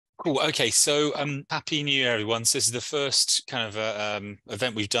Cool. Okay, so Happy New Year, everyone. So this is the first kind of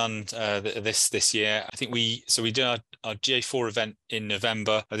event we've done this year. I think we did our GA4 event in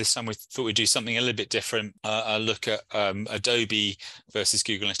November. This time we thought we'd do something a little bit different. A look at Adobe versus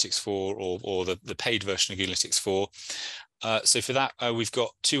Google Analytics 4, or the paid version of Google Analytics 4. So for that, we've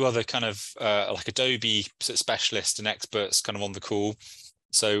got two other kind of like Adobe sort of specialists and experts kind of on the call.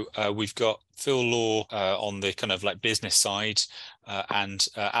 So we've got Phil Law on the kind of like business side, and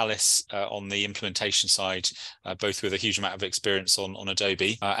Alice on the implementation side, both with a huge amount of experience on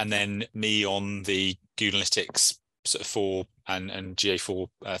Adobe, and then me on the Google Analytics sort of 4 and GA4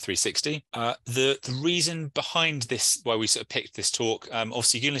 360. The reason behind this, why we sort of picked this talk,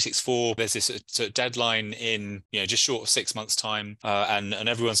 obviously Google Analytics 4, there's this sort of deadline in just short of 6 months time, and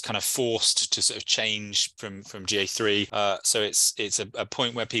everyone's kind of forced to sort of change from GA3. So it's a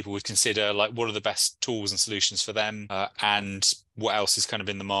point where people would consider like what are the best tools and solutions for them, and what else is kind of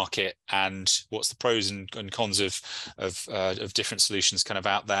in the market, and what's the pros and cons of different solutions kind of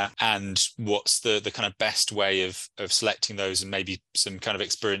out there, and what's the kind of best way of selecting those, and maybe some kind of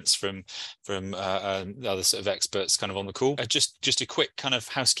experience from other sort of experts kind of on the call. Just a quick kind of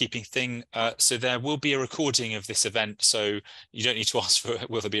housekeeping thing. So there will be a recording of this event, so you don't need to ask for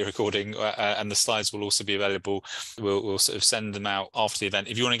will there be a recording, and the slides will also be available. We'll sort of send them out after the event.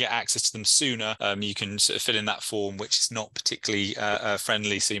 If you want to get access to them sooner, you can sort of fill in that form, which is not particularly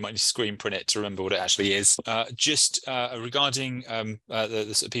friendly, so you might need to screen print it to remember what it actually is. Regarding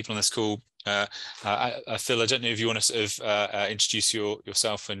the sort of people on this call, Phil, I don't know if you want to sort of introduce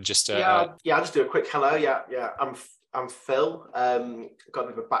yourself and just I'll just do a quick hello. I'm Phil. Got a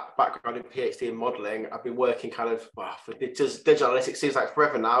bit of a background in PhD in modelling. I've been working kind of for digital analytics, seems like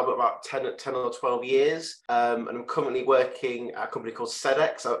forever now, but about 10 or 12 years. And I'm currently working at a company called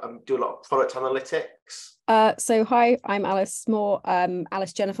SEDEX. I do a lot of product analytics. So hi, I'm Alice Moore,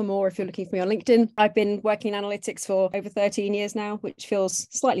 Alice Jennifer Moore, if you're looking for me on LinkedIn. I've been working in analytics for over 13 years now, which feels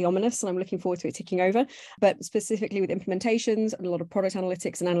slightly ominous, and I'm looking forward to it ticking over. But specifically with implementations and a lot of product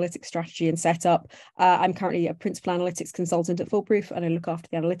analytics and analytics strategy and setup, I'm currently a principal analytics consultant at Foolproof, and I look after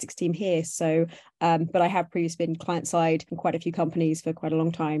the analytics team here. So, but I have previously been client side in quite a few companies for quite a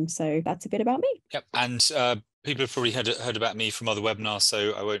long time. So that's a bit about me. Yep, and people have probably heard about me from other webinars,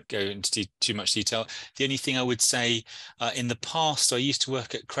 so I won't go into too much detail. The only thing I would say, in the past, I used to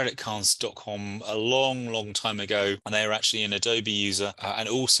work at creditcards.com a long time ago, and they were actually an Adobe user, and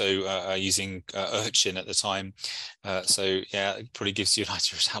also using Urchin at the time. So yeah, it probably gives you an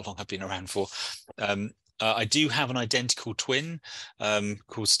idea of how long I've been around for. I do have an identical twin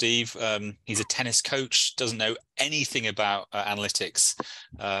called Steve. He's a tennis coach, doesn't know anything about analytics,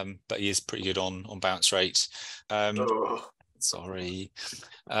 but he is pretty good on bounce rate. Sorry.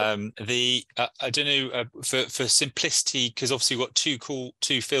 I don't know, for simplicity, because obviously we've got two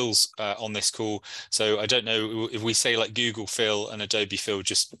Phils on this call, so I don't know if we say like Google Phil and Adobe Phil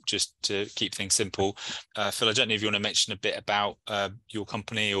just to keep things simple. Phil, I don't know if you want to mention a bit about your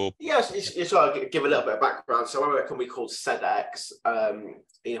company or. Yes, so I'll give a little bit of background. So I work at a company called SEDEX.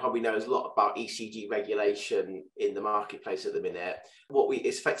 Probably knows a lot about ECG regulation in the marketplace at the minute.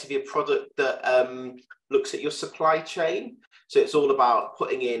 It's effectively a product that looks at your supply chain. So it's all about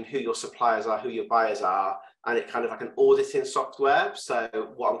putting in who your suppliers are, who your buyers are, and it kind of like an auditing software. So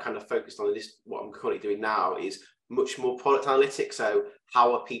what I'm kind of focused on what I'm currently doing now is much more product analytics. So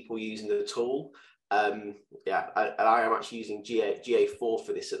how are people using the tool? And I am actually using GA4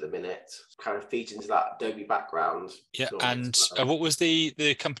 for this at the minute. Kind of feeds into that Adobe background. Yeah, and what was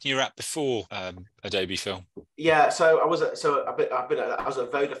the company you were at before Adobe, Phil? Yeah, so I was at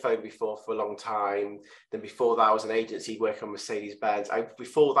Vodafone before for a long time. Then before that, I was an agency working on Mercedes-Benz.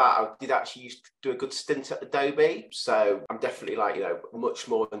 Before that, I did actually used to do a good stint at Adobe. So I'm definitely much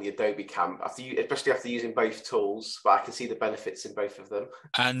more in the Adobe camp, especially after using both tools. But I can see the benefits in both of them.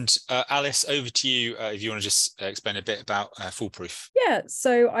 And Alice, over to you if you want to just explain a bit about Foolproof. Yeah,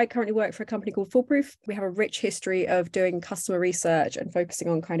 so I currently work for a company called Foolproof. We have a rich history of doing customer research and focusing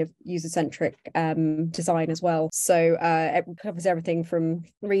on kind of user-centric design as well. So it covers everything from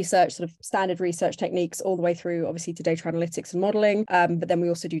research, sort of standard research techniques, all the way through obviously to data analytics and modeling. But then we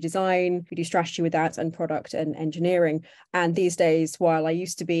also do design, we do strategy with that, and product and engineering. And these days, while I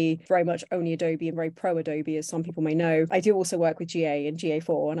used to be very much only Adobe and very pro Adobe, as some people may know, I do also work with GA and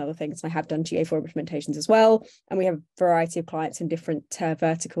GA4 and other things. And I have done GA4 implementations as well. And we have a variety of clients in different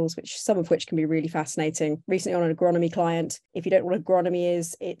verticals, some of which can be really fascinating. Recently on an agronomy client, if you don't know what agronomy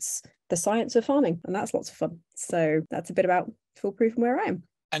is, it's the science of farming, and that's lots of fun. So that's a bit about Foolproof and where I am.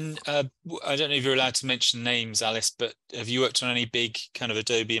 And I don't know if you're allowed to mention names, Alice, but have you worked on any big kind of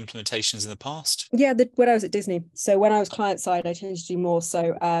Adobe implementations in the past? Yeah, when I was at Disney. So when I was client side, I tended to do more.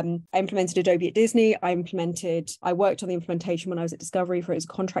 So I implemented Adobe at Disney. I worked on the implementation when I was at Discovery for its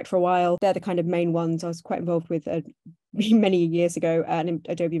contract for a while. They're the kind of main ones I was quite involved with many years ago. An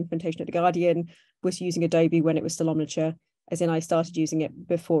Adobe implementation at The Guardian was using Adobe when it was still Omniture, as in I started using it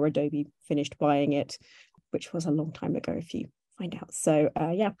before Adobe finished buying it, which was a long time ago, if you find out. So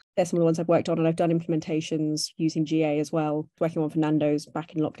yeah, there's some of the ones I've worked on, and I've done implementations using GA as well, working on for Nando's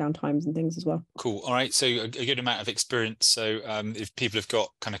back in lockdown times and things as well. Cool. All right. So a good amount of experience. So if people have got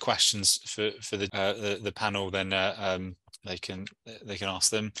kind of questions for the panel, then they can ask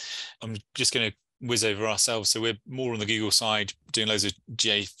them. I'm just going to whiz over ourselves. So we're more on the Google side, doing loads of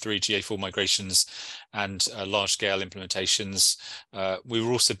GA3, GA4 migrations and large scale implementations. We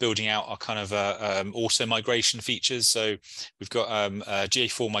were also building out our kind of auto migration features. So we've got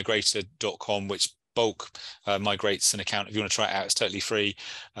GA4migrator.com, which bulk migrates an account. If you want to try it out, it's totally free.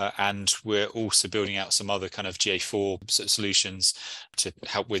 And we're also building out some other kind of GA4 solutions to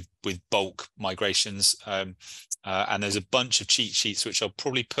help with bulk migrations. And there's a bunch of cheat sheets which I'll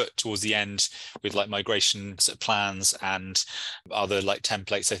probably put towards the end with like migration plans and other like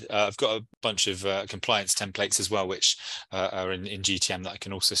templates. I've got a bunch of compliance templates as well, which are in GTM that I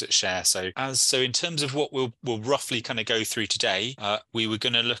can also sort of share. So in terms of what we'll roughly kind of go through today, we were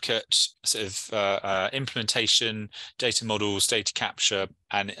going to look at sort of implementation, data models, data capture,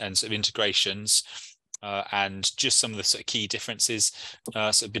 and sort of integrations. And just some of the sort of key differences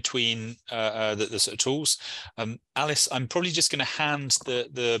sort of between the sort of tools. Alice, I'm probably just going to hand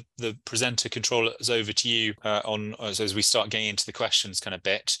the presenter controllers over to you as we start getting into the questions kind of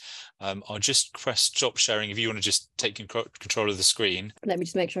bit. I'll just press stop sharing if you want to just take control of the screen. Let me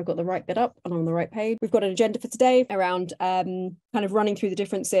just make sure I've got the right bit up and I'm on the right page. We've got an agenda for today around kind of running through the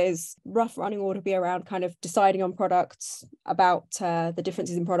differences. Rough running order will be around kind of deciding on products, about the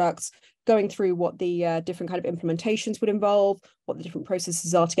differences in products, going through what the different kind of implementations would involve, what the different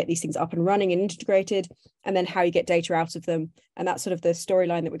processes are to get these things up and running and integrated, and then how you get data out of them. And that's sort of the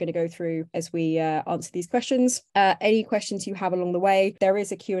storyline that we're going to go through as we answer these questions. Any questions you have along the way, there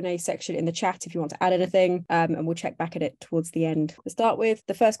is a Q&A section in the chat if you want to add anything, and we'll check back at it towards the end. To start with,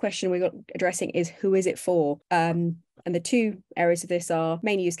 the first question we're addressing is, who is it for? And the two areas of this are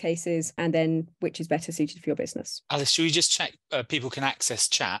main use cases and then which is better suited for your business. Alice, should we just check people can access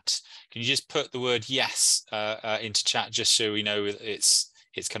chat? Can you just put the word yes into chat just so we know it's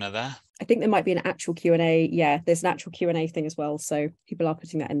kind of there? I think there might be an actual Q&A. Yeah, there's an actual Q&A thing as well. So people are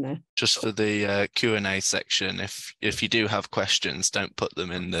putting that in there. Just for the Q&A section, if you do have questions, don't put them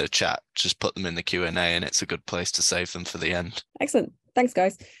in the chat. Just put them in the Q&A and it's a good place to save them for the end. Excellent. Thanks,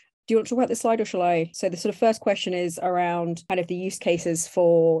 guys. Do you want to talk about this slide or shall I? So the sort of first question is around kind of the use cases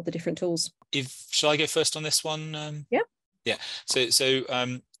for the different tools. Shall I go first on this one? Yeah. Yeah. So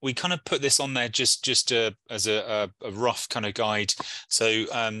we kind of put this on there just as a rough kind of guide. So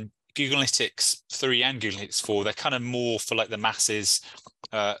Google Analytics 3 and Google Analytics 4, they're kind of more for like the masses.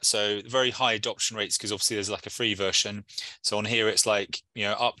 So very high adoption rates because obviously there's like a free version. So on here it's like,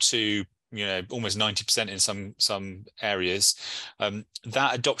 up to almost 90% in some areas.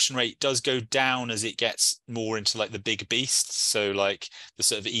 That adoption rate does go down as it gets more into like the big beasts. So like the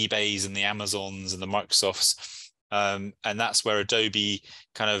sort of eBays and the Amazons and the Microsofts. And that's where Adobe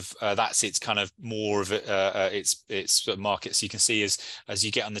kind of that's its kind of more of its sort of market. So you can see as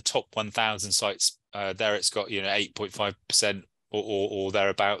you get on the top 1,000 sites, there it's got 8.5%. Or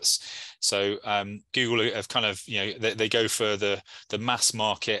thereabouts. So Google have kind of they go for the mass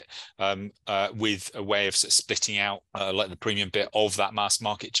market with a way of sort of splitting out like the premium bit of that mass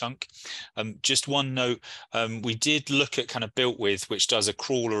market chunk. Just one note, we did look at kind of Built With, which does a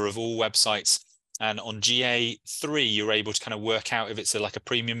crawler of all websites. And on GA3, you're able to kind of work out if it's like a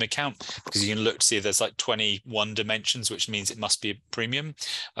premium account because you can look to see if there's like 21 dimensions, which means it must be a premium.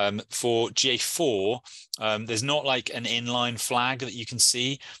 For GA4, there's not like an inline flag that you can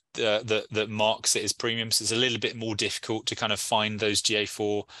see that marks it as premium. So it's a little bit more difficult to kind of find those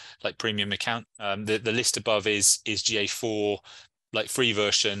GA4 like premium account. The list above is GA4 like free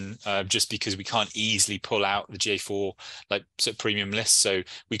version, just because we can't easily pull out the GA4 like sort of premium list, so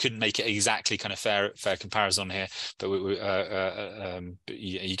we couldn't make it exactly kind of fair comparison here. But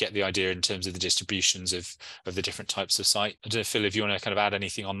you get the idea in terms of the distributions of the different types of site. I don't know, Phil, if you want to kind of add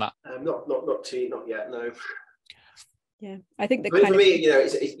anything on that. Not yet. No. Yeah, I think that for me,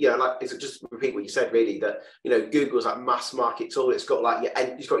 it's just repeat what you said. Really, that Google's like mass market tool. It's got like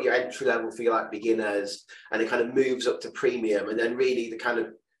your entry level for your like beginners, and it kind of moves up to premium, and then really the kind of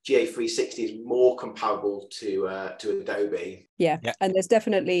GA360 is more comparable to Adobe. Yeah, and there's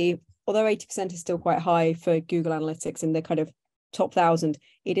definitely, although 80% is still quite high for Google Analytics in the kind of top 1,000,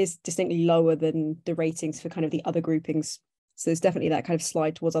 it is distinctly lower than the ratings for kind of the other groupings. So there's definitely that kind of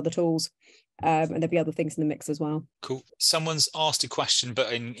slide towards other tools. And there'll be other things in the mix as well. Cool. Someone's asked a question,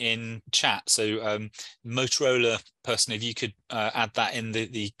 but in chat. So Motorola person, if you could add that in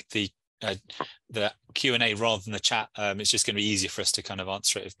the Q&A rather than the chat, it's just going to be easier for us to kind of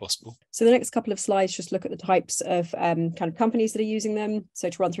answer it if possible. So the next couple of slides just look at the types of kind of companies that are using them.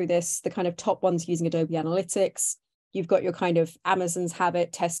 So to run through this, the kind of top ones using Adobe Analytics, you've got your kind of Amazons have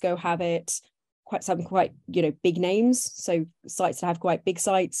it, Tesco have it, quite big names. So sites that have quite big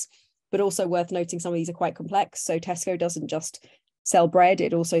sites, but also worth noting some of these are quite complex. So Tesco doesn't just sell bread,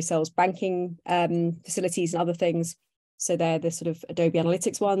 it also sells banking facilities and other things. So they're the sort of Adobe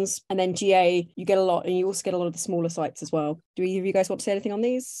Analytics ones. And then GA, you get a lot, and you also get a lot of the smaller sites as well. Do either of you guys want to say anything on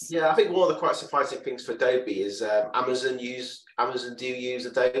these? Yeah, I think one of the quite surprising things for Adobe is Amazon do use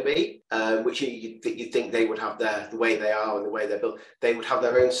Adobe, which you'd think they would have the way they are and the way they're built, they would have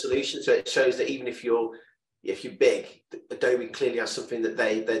their own solution. So it shows that even if you're big, Adobe clearly has something that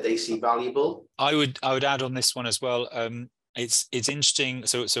they see valuable. I would add on this one as well. It's interesting.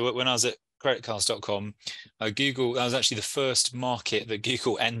 So when I was at creditcards.com, Google, that was actually the first market that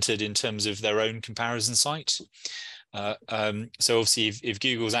Google entered in terms of their own comparison site. So obviously if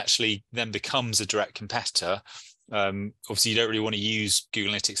Google's actually then becomes a direct competitor, obviously you don't really want to use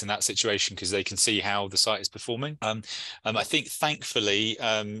Google Analytics in that situation because they can see how the site is performing. I think thankfully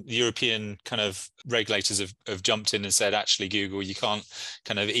the European kind of regulators have jumped in and said, actually Google, you can't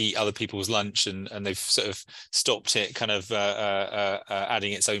kind of eat other people's lunch, and they've sort of stopped it kind of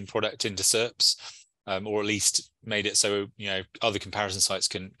adding its own product into SERPs, or at least made it so other comparison sites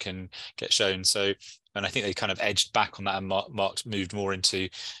can get shown. So, and I think they kind of edged back on that and moved more into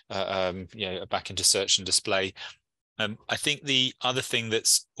back into search and display. I think the other thing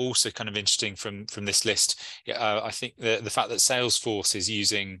that's also kind of interesting from this list, I think the fact that Salesforce is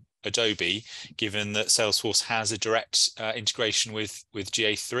using Adobe, given that Salesforce has a direct integration with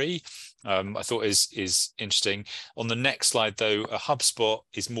GA3, I thought is interesting. On the next slide, though, HubSpot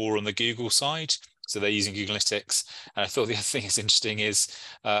is more on the Google side. So they're using Google Analytics. And I thought the other thing that's interesting is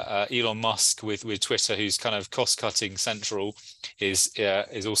Elon Musk with Twitter, who's kind of cost-cutting central, is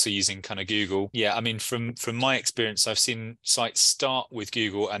also using kind of Google. Yeah, I mean, from my experience, I've seen sites start with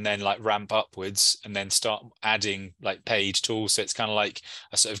Google and then like ramp upwards and then start adding like paid tools. So it's kind of like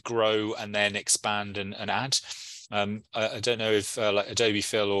a sort of grow and then expand and add. I don't know if like Adobe,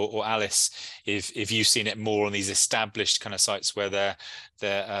 Phil or Alice, if you've seen it more on these established kind of sites where they're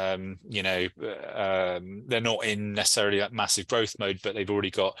not in necessarily like massive growth mode, but they've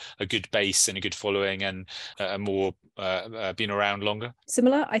already got a good base and a good following and more been around longer.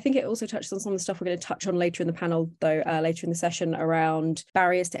 Similar. I think it also touches on some of the stuff we're going to touch on later in the panel, though, later in the session, around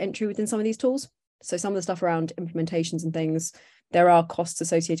barriers to entry within some of these tools. So some of the stuff around implementations and things, there are costs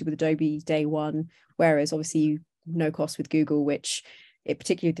associated with Adobe day one, whereas obviously no cost with Google, which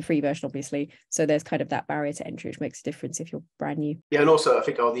particularly the free version, obviously. So there's kind of that barrier to entry, which makes a difference if you're brand new. Yeah, and also I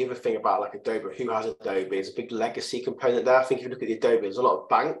think the other thing about like Adobe, who has Adobe, is a big legacy component there. I think if you look at the Adobe, there's a lot of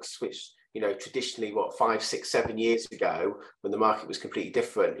banks which, traditionally 5, 6, 7 years ago, when the market was completely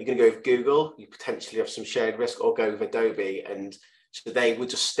different, you're going to go with Google, you potentially have some shared risk, or go with Adobe, and so they would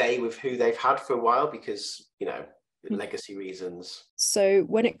just stay with who they've had for a while because legacy reasons. So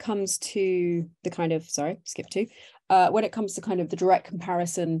when it comes to the kind of, when it comes to kind of the direct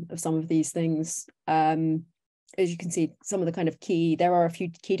comparison of some of these things, as you can see, some of the kind of there are a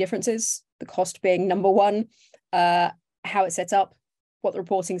few key differences, the cost being number one, how it's set up, what the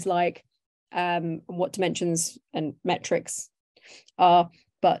reporting's like, what dimensions and metrics are.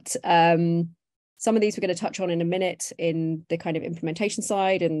 But some of these we're going to touch on in a minute in the kind of implementation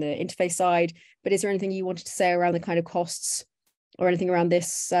side and the interface side. But is there anything you wanted to say around the kind of costs or anything around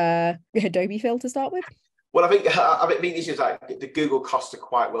this Adobe, Phil, to start with? Well, I think the issue is like the Google costs are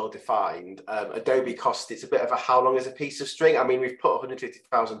quite well defined. Adobe cost, it's a bit of a how long is a piece of string. I mean, we've put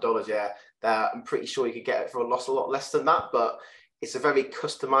 $150,000, there. I'm pretty sure you could get it for a lot less than that, but it's a very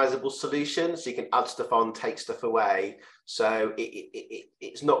customizable solution, so you can add stuff on, take stuff away. So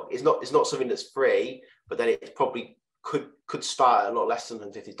it's not something that's free, but then it probably could start at a lot less than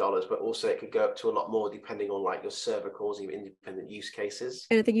 $150, but also it could go up to a lot more depending on like your server calls, your independent use cases.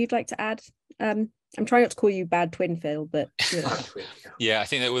 Anything you'd like to add? I'm trying not to call you bad twin Phil, but Yeah, I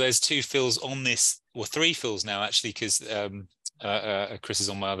think that there's 2 Phils on this, or 3 Phils now actually, because Chris is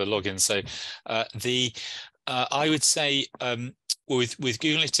on my other login. So I would say with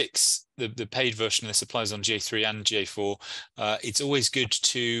Google Analytics, the paid version, this applies on GA3 and GA4. It's always good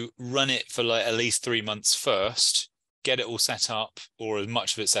to run it for like at least 3 months first, get it all set up, or as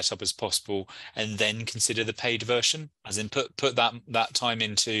much of it set up as possible, and then consider the paid version. As in, put that time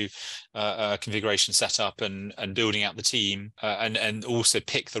into configuration setup and building out the team, and also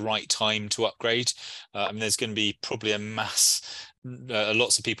pick the right time to upgrade. I mean, there's going to be probably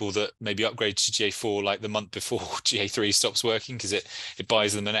lots of people that maybe upgrade to GA4 like the month before GA3 stops working, because it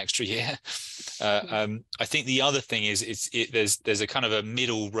buys them an extra year. I think the other thing is there's a kind of a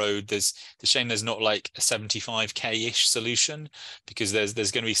middle road. There's the shame there's not like a 75k-ish solution, because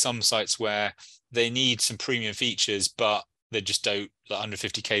there's going to be some sites where they need some premium features, but they just don't. Like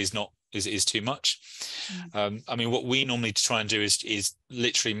 150k is too much. I mean, what we normally try and do is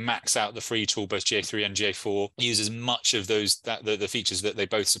literally max out the free tool, both GA3 and GA4, use as much of those the features that they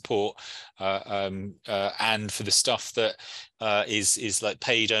both support, and for the stuff that is like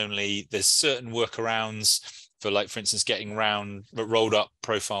paid only, there's certain workarounds for, like, for instance, getting rolled up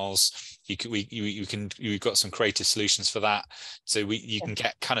profiles. You've got some creative solutions for that, so you can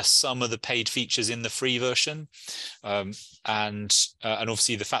get kind of some of the paid features in the free version, and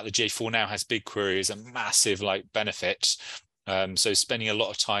obviously the fact that GA4 now has BigQuery is a massive like benefit. So spending a lot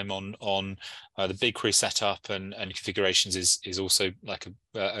of time on the BigQuery setup and configurations is also like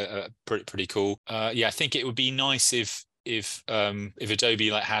a pretty cool. Yeah, I think it would be nice if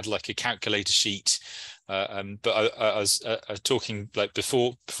Adobe like had like a calculator sheet. But I was talking like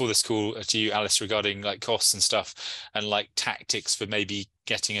before this call to you, Alice, regarding like costs and stuff, and like tactics for maybe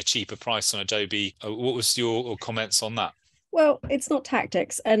getting a cheaper price on Adobe. What was your comments on that? Well, it's not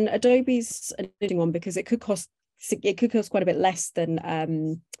tactics, and Adobe's an interesting one because it could cost quite a bit less than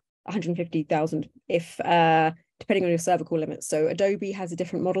 150,000 if depending on your server call limits. So Adobe has a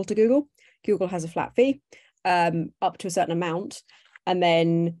different model to Google. Google has a flat fee up to a certain amount, and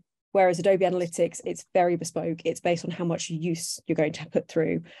then whereas Adobe Analytics, it's very bespoke. It's based on how much use you're going to put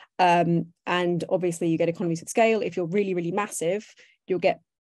through. And obviously you get economies of scale. If you're really, really massive,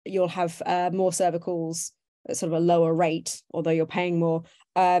 you'll have more server calls at sort of a lower rate, although you're paying more.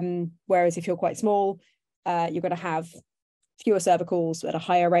 Whereas if you're quite small, you're going to have fewer server calls at a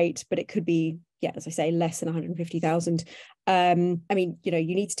higher rate, but it could be, yeah, as I say, less than 150,000. I mean, you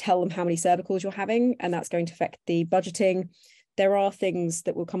need to tell them how many server calls you're having, and that's going to affect the budgeting. There are things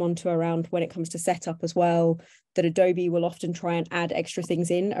that will come onto around when it comes to setup as well, that Adobe will often try and add extra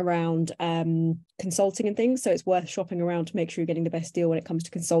things in around consulting and things. So it's worth shopping around to make sure you're getting the best deal when it comes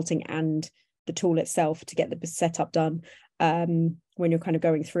to consulting and the tool itself to get the setup done. When you're kind of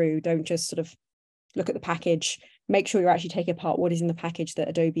going through, don't just sort of look at the package, make sure you're actually taking apart what is in the package that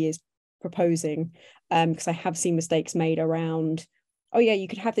Adobe is proposing. Because I have seen mistakes made around, oh yeah, you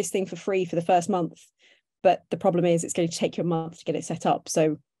could have this thing for free for the first month, but the problem is it's going to take you a month to get it set up.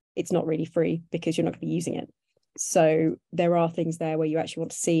 So it's not really free because you're not going to be using it. So there are things there where you actually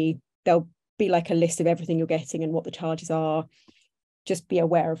want to see, there'll be like a list of everything you're getting and what the charges are. Just be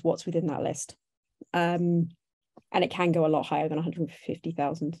aware of what's within that list. And it can go a lot higher than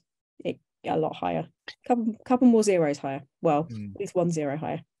 150,000. A lot higher. Couple more zeros higher. Well, at least 1 0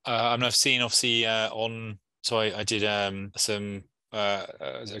 higher. And I've seen obviously so I did some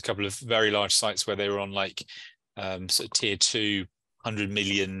a couple of very large sites where they were on like sort of tier 2 100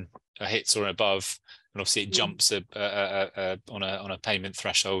 million hits or above, and obviously it jumps on a payment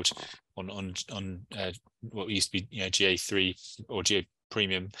threshold on what used to be GA3 or GA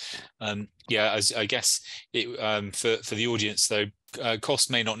Premium. Yeah, as I guess it for the audience though, cost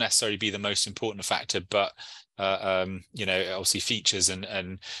may not necessarily be the most important factor, but obviously features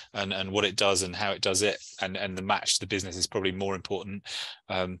and what it does and how it does it and the match to the business is probably more important.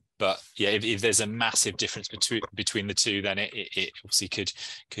 But yeah, if there's a massive difference between the two, then it obviously could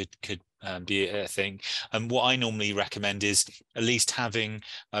be a thing. And what I normally recommend is at least having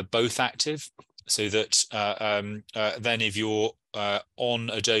both active, so that then if you're on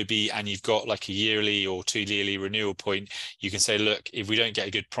Adobe and you've got like a yearly or 2 yearly renewal point, you can say, look, if we don't get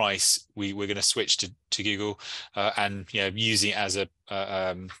a good price, we're going to switch to Google, and using it as a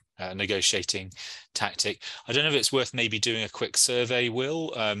negotiating tactic. I don't know if it's worth maybe doing a quick survey,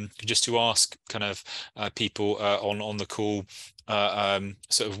 Will, just to ask kind of people on the call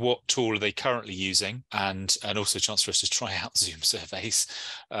sort of what tool are they currently using, and also a chance for us to try out Zoom surveys.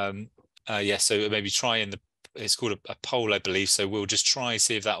 So maybe try it's called a poll, I believe. So we'll just try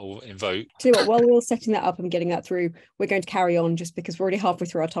see if that will invoke. Tell you what, while we're setting that up and getting that through, we're going to carry on just because we're already halfway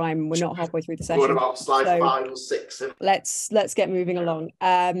through our time. We're not halfway through the session. What about slide 5 or 6? Let's get moving along.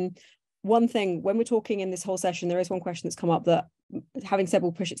 One thing, when we're talking in this whole session, there is one question that's come up that, having said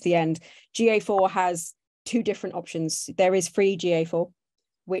we'll push it to the end. GA4 has two different options. There is free GA4,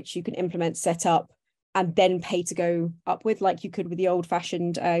 which you can implement, set up, and then pay to go up with, like you could with the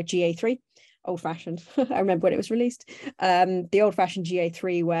old-fashioned GA3. Old-fashioned, I remember when it was released. The old-fashioned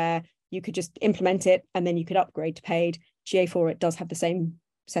GA3, where you could just implement it and then you could upgrade to paid. GA4, it does have the same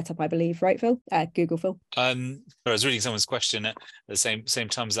setup, I believe, right, Phil? Google, Phil. I was reading someone's question at the same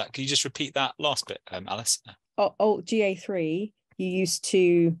time as that. Can you just repeat that last bit, Alice? GA3, you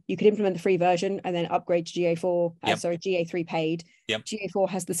could implement the free version and then upgrade to GA4. GA3 paid. Yep. GA4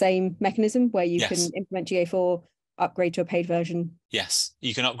 has the same mechanism where you can implement GA4, upgrade to a paid version. Yes,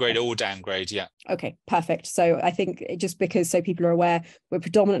 you can upgrade or downgrade. Yeah. Okay, perfect. So I think just because so people are aware, we're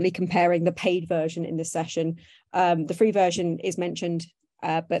predominantly comparing the paid version in this session. The free version is mentioned,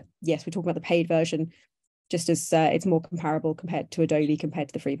 but yes, we're talking about the paid version, just as it's more comparable compared to Adobe compared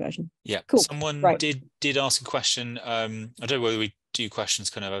to the free version. Yeah, cool. Someone did ask a question. I don't know whether we do questions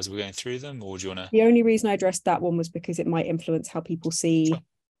kind of as we're going through them, or do you want to? The only reason I addressed that one was because it might influence how people see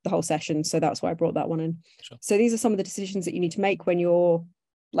the whole session, so that's why I brought that one in. So these are some of the decisions that you need to make when you're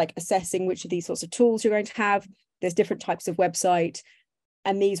like assessing which of these sorts of tools you're going to have. There's different types of website,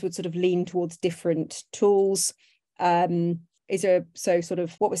 and these would sort of lean towards different tools. So sort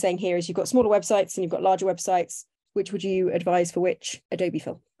of what we're saying here is you've got smaller websites and you've got larger websites. Which would you advise for which? Adobe,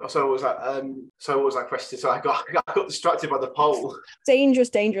 Phil? So what was that question? So I got distracted by the poll. Dangerous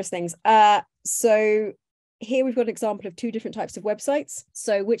things. So here we've got an example of two different types of websites.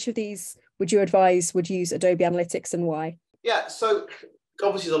 So which of these would you advise would use Adobe Analytics and why? Yeah, so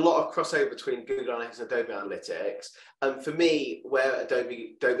obviously there's a lot of crossover between Google Analytics and Adobe Analytics. And for me, where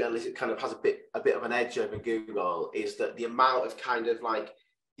Adobe Analytics kind of has a bit of an edge over Google is that the amount of kind of like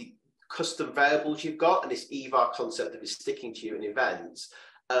the custom variables you've got and this EVAR concept that is sticking to you in events.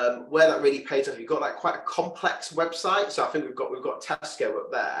 Where that really pays off, you've got like quite a complex website. So I think we've got Tesco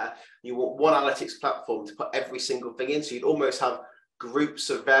up there. You want one analytics platform to put every single thing in. So you'd almost have groups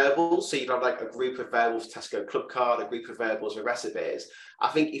of variables. So you'd have like a group of variables for Tesco Club Card, a group of variables for recipes. I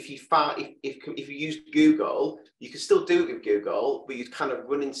think if you use Google, you can still do it with Google, but you'd kind of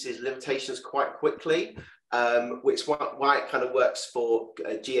run into these limitations quite quickly. Which why it kind of works for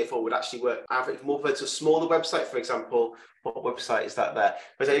GA4 would actually work average more for a smaller website. For example, what website is that there?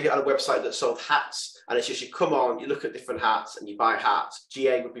 But if you had a website that sold hats and it's just you come on, you look at different hats and you buy hats,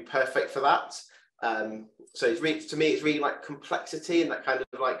 GA would be perfect for that. So it's really, to me, it's really like complexity and that kind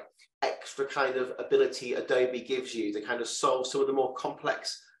of like extra kind of ability Adobe gives you to kind of solve some of the more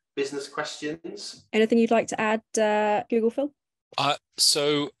complex business questions. Anything you'd like to add, Google, Phil?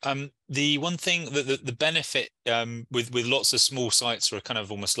 The one thing that the benefit with lots of small sites or kind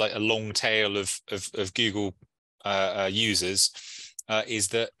of almost like a long tail of Google users is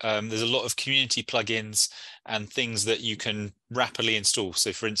that there's a lot of community plugins and things that you can rapidly install.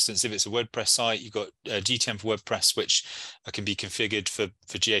 So for instance, if it's a WordPress site, you've got GTM for WordPress, which can be configured for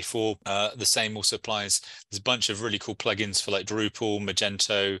GA4. The same also applies. There's a bunch of really cool plugins for like Drupal,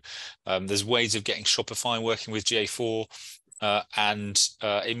 Magento. There's ways of getting Shopify working with GA4. And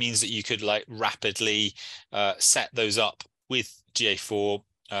it means that you could like rapidly set those up with GA4,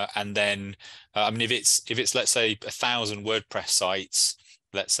 and then I mean if it's let's say 1,000 WordPress sites,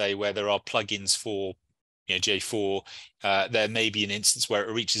 let's say, where there are plugins for GA4, there may be an instance where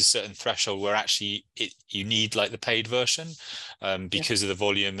it reaches a certain threshold where actually you need like the paid version because of the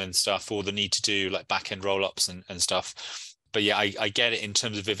volume and stuff, or the need to do like back-end roll-ups and stuff. But yeah, I get it in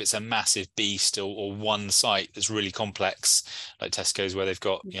terms of if it's a massive beast or one site that's really complex, like Tesco's, where they've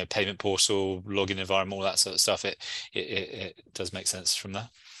got payment portal, login environment, all that sort of stuff. It does make sense from that.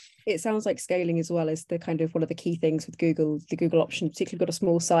 It sounds like scaling as well is the kind of one of the key things with Google, the Google option, particularly got a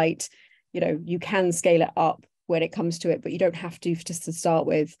small site, you can scale it up when it comes to it, but you don't have to just to start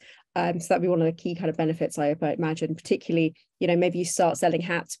with. So that'd be one of the key kind of benefits, I imagine, particularly, maybe you start selling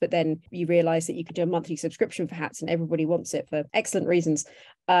hats, but then you realize that you could do a monthly subscription for hats and everybody wants it for excellent reasons.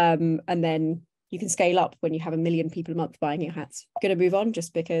 And then you can scale up when you have 1 million people a month buying your hats. Going to move on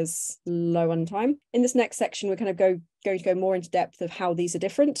just because low on time. In this next section, we're kind of going to go more into depth of how these are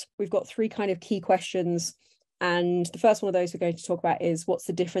different. We've got 3 kind of key questions. And the first one of those we're going to talk about is what's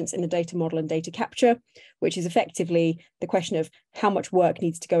the difference in the data model and data capture, which is effectively the question of how much work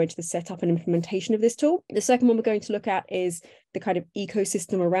needs to go into the setup and implementation of this tool. The second one we're going to look at is the kind of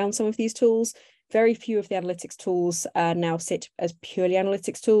ecosystem around some of these tools. Very few of the analytics tools now sit as purely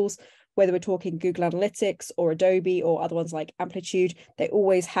analytics tools, whether we're talking Google Analytics or Adobe or other ones like Amplitude. They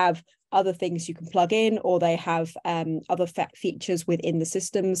always have other things you can plug in, or they have other features within the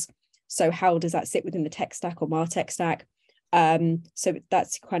systems. So how does that sit within the tech stack or MarTech stack? So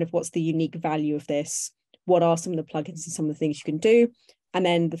that's kind of what's the unique value of this. What are some of the plugins and some of the things you can do? And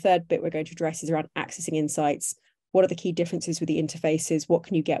then the third bit we're going to address is around accessing insights. What are the key differences with the interfaces? What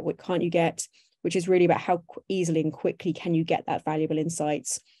can you get? What can't you get? Which is really about how easily and quickly can you get that valuable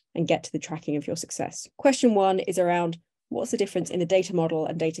insights and get to the tracking of your success. Question 1 is around what's the difference in the data model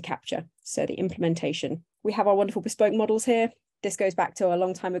and data capture? So the implementation. We have our wonderful bespoke models here. This goes back to a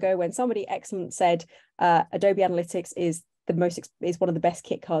long time ago when somebody excellent said Adobe Analytics is one of the best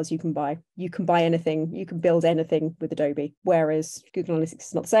kit cars you can buy. You can buy anything, you can build anything with Adobe, whereas Google Analytics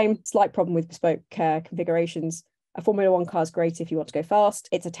is not the same. Slight problem with bespoke configurations. A Formula One car is great if you want to go fast.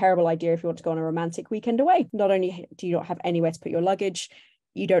 It's a terrible idea if you want to go on a romantic weekend away. Not only do you not have anywhere to put your luggage,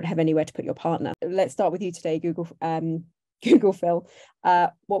 you don't have anywhere to put your partner. Let's start with you today, Google Phil.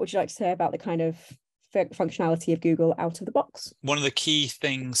 What would you like to say about the kind of functionality of Google out of the box? One of the key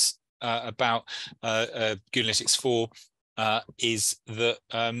things about Google Analytics 4 is that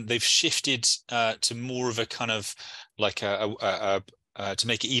they've shifted to more of a kind of like to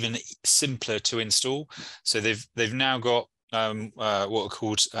make it even simpler to install. So they've now got what are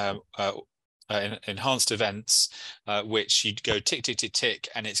called enhanced events, which you'd go tick, tick, tick, tick,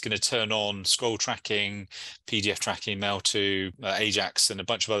 and it's going to turn on scroll tracking, PDF tracking, mail to Ajax, and a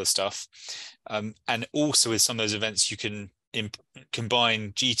bunch of other stuff. And also with some of those events, you can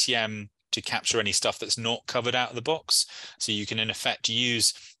combine GTM to capture any stuff that's not covered out of the box. So you can in effect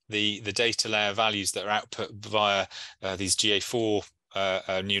use the data layer values that are output via these GA4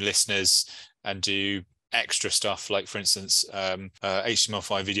 new listeners and do extra stuff, like for instance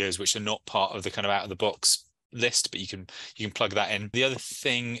HTML5 videos, which are not part of the kind of out of the box list, but you can plug that in. The other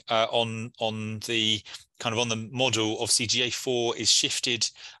thing on the kind of on the model, obviously GA4 is shifted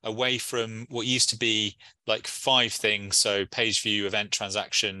away from what used to be like 5 things, so page view, event,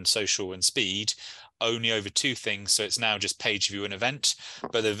 transaction, social, and speed, only over 2 things. So it's now just page view and event,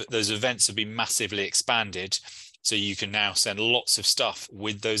 but those events have been massively expanded, so you can now send lots of stuff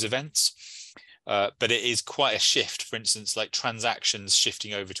with those events. But it is quite a shift. For instance, like transactions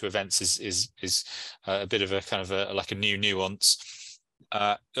shifting over to events is a bit of a kind of like a new nuance.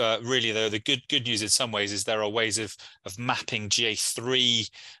 Really, though, the good news in some ways is there are ways of mapping GA3,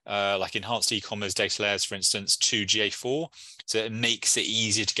 like enhanced e-commerce data layers, for instance, to GA4. So it makes it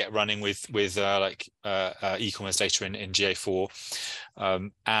easier to get running with e-commerce data in GA4.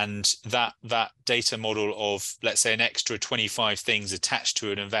 And that data model of, let's say, an extra 25 things attached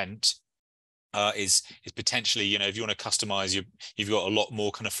to an event is potentially, you know, if you want to customize, you've got a lot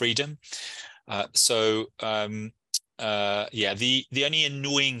more kind of freedom. Yeah, the only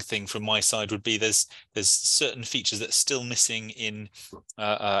annoying thing from my side would be there's certain features that are still missing in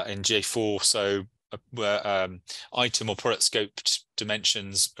GA4. So item or product scoped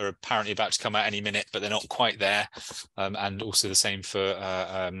dimensions are apparently about to come out any minute, but they're not quite there. And also the same for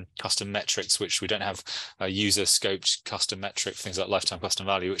custom metrics, which we don't have a user scoped custom metric, things like lifetime custom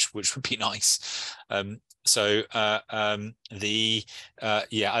value, which would be nice.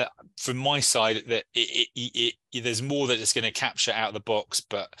 Yeah, from my side, that there's more that it's going to capture out of the box,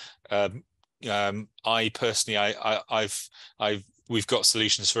 but I personally, we've got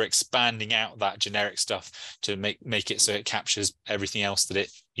solutions for expanding out that generic stuff to make it so it captures everything else that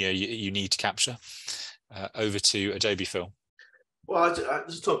you need to capture. Over to Adobe, Phil. Well, I'll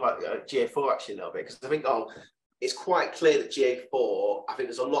just talk about GA4 actually a little bit, because I think it's quite clear that GA4, I think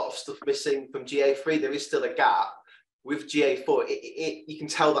there's a lot of stuff missing from GA3. There is still a gap. With GA4, you can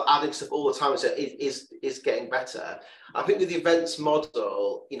tell that adding stuff all the time is getting better. I think with the events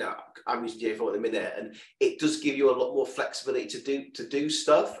model, you know, I'm using GA4 at the minute, and it does give you a lot more flexibility to do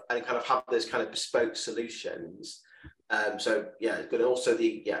stuff and kind of have those kind of bespoke solutions. So yeah, but also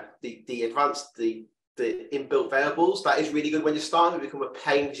the advanced the inbuilt variables, that is really good when you're starting to become a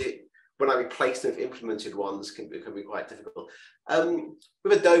pain. When I replace them with implemented ones, can be quite difficult.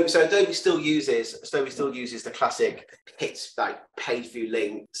 With Adobe, so Adobe still uses the classic hits, like page view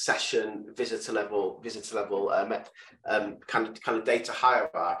link, session, visitor level kind of data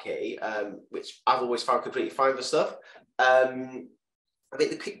hierarchy, which I've always found completely fine for stuff. I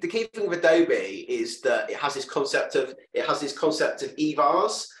think the key thing with Adobe is that it has this concept of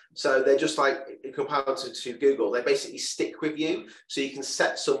EVARs. So they're just like, in comparison to Google, they basically stick with you. So you can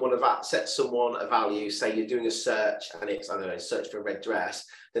set someone a value, say you're doing a search and it's, I don't know, search for a red dress,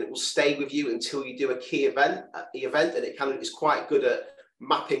 then it will stay with you until you do a key event, and it kind of is quite good at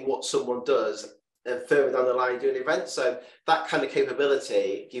mapping what someone does further down the line doing an event. So that kind of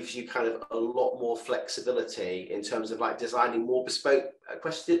capability gives you kind of a lot more flexibility in terms of like designing more bespoke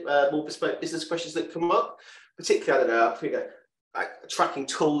business questions that come up. Particularly, I don't know, like tracking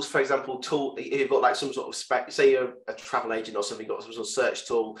tools, for example, you've got like some sort of spec, say you're a travel agent or something, you've got some sort of search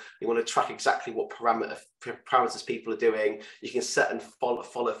tool, you want to track exactly what parameters people are doing, you can set and follow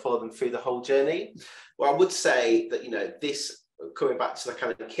them through the whole journey. Well, I would say that, this, coming back to the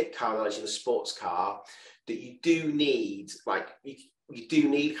kind of kit car analogy in a sports car, that you do need, like, you do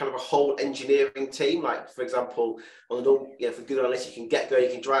need kind of a whole engineering team. Like, for example, for Google Analytics, you can get going,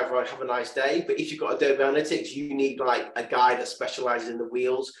 you can drive around, have a nice day. But if you've got Adobe Analytics, you need like a guy that specializes in the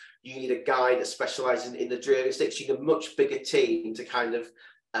wheels. You need a guy that specializes in the drilling sticks. You need a much bigger team to kind of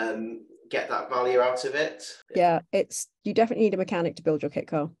get that value out of it. Yeah, you definitely need a mechanic to build your kit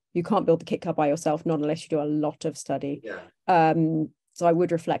car. You can't build the kit car by yourself, not unless you do a lot of study. Yeah. So I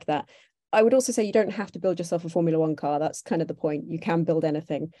would reflect that. I would also say you don't have to build yourself a Formula One car. That's kind of the point. You can build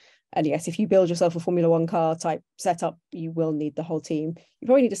anything. And yes, if you build yourself a Formula One car type setup, you will need the whole team. You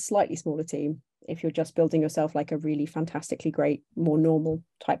probably need a slightly smaller team if you're just building yourself like a really fantastically great, more normal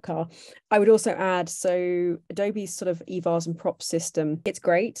type car. I would also add, so Adobe's sort of evars and props system, it's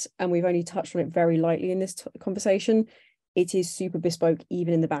great. And we've only touched on it very lightly in this conversation. It is super bespoke,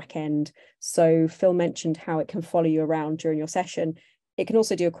 even in the back end. So Phil mentioned how it can follow you around during your session. It can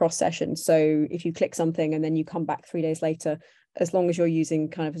also do a cross session. So if you click something and then you come back 3 days later, as long as you're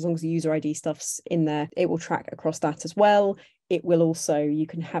using as long as the user ID stuff's in there, it will track across that as well. It will also, you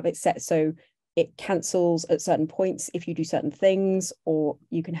can have it set so it cancels at certain points if you do certain things, or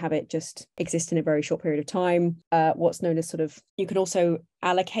you can have it just exist in a very short period of time. What's known as you can also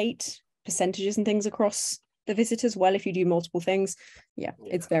allocate percentages and things across the visit as well if you do multiple things. Yeah.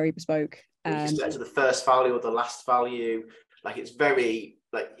 It's very bespoke. You can set to the first value or the last value. Like, it's very,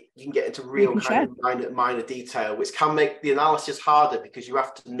 like, you can get into real kind of minor detail, which can make the analysis harder because you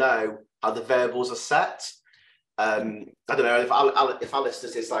have to know how the variables are set. I don't know if Alice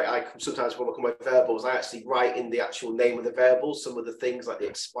does this, like, I sometimes when I come with variables, I actually write in the actual name of the variables, some of the things like the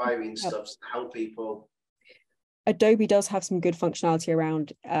expiry and stuff to help people. Adobe does have some good functionality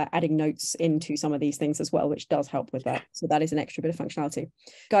around adding notes into some of these things as well, which does help with that. So that is an extra bit of functionality.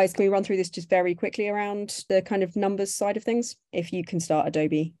 Guys, can we run through this just very quickly around the kind of numbers side of things? If you can start,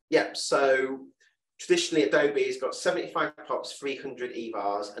 Adobe. Yeah, so traditionally Adobe has got 75 props, 300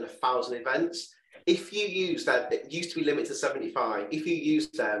 evars and 1,000 events. If you use that, it used to be limited to 75. If you use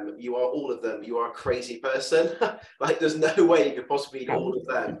them, you are all of them. You are a crazy person. Like, there's no way you could possibly do all of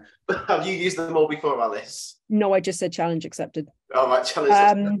them. But have you used them all before, Alice? No, I just said challenge accepted. Oh, right, challenge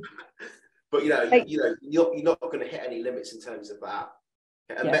accepted. But you're not going to hit any limits in terms of that.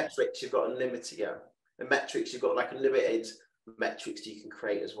 And metrics, you've got unlimited. Yeah, and metrics, you've got like unlimited metrics you can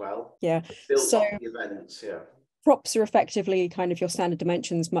create as well. Yeah. Built off the events. Yeah. Props are effectively kind of your standard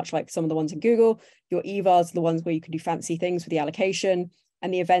dimensions, much like some of the ones in Google. Your evars are the ones where you can do fancy things with the allocation,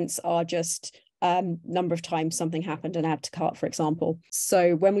 and the events are just number of times something happened and add to cart, for example.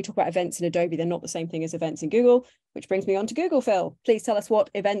 So when we talk about events in Adobe, they're not the same thing as events in Google, which brings me on to Google. Phil, please tell us what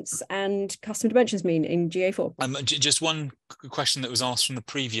events and custom dimensions mean in GA4. Just one question that was asked from the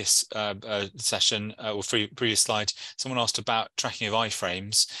previous session or previous slide. Someone asked about tracking of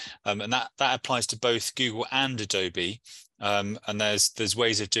iframes, and that applies to both Google and Adobe. And there's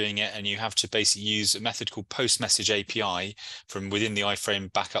ways of doing it, and you have to basically use a method called post message API from within the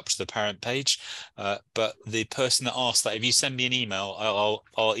iframe back up to the parent page. But the person that asked that, if you send me an email,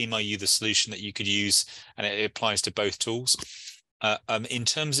 I'll email you the solution that you could use, and it applies to both tools. In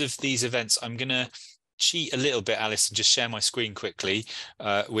terms of these events, I'm going to cheat a little bit, Alice, and just share my screen quickly,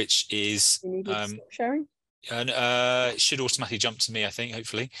 which is sharing. And it should automatically jump to me, I think,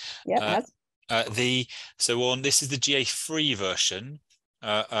 hopefully. Yeah, it has. This is the GA3 version,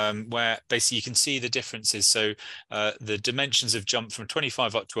 where basically you can see the differences. So the dimensions have jumped from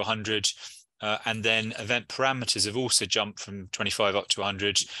 25 up to 100, and then event parameters have also jumped from 25 up to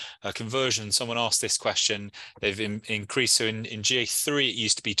 100. Conversion, someone asked this question, they've increased. So in GA3 it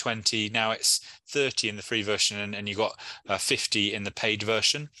used to be 20, now it's 30 in the free version, and you got 50 in the paid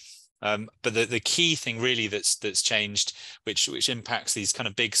version. But the key thing really that's changed, which impacts these kind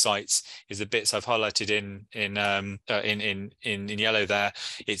of big sites, is the bits I've highlighted in yellow there.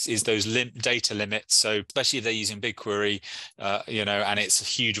 Is those data limits. So especially if they're using BigQuery, and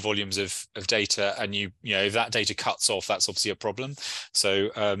it's huge volumes of data, and if that data cuts off, that's obviously a problem. So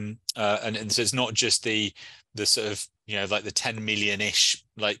and so it's not just the sort of like the 10 million-ish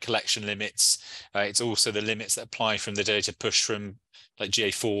like collection limits. It's also the limits that apply from the data push from like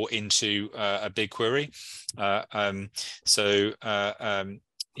GA4 into a BigQuery. And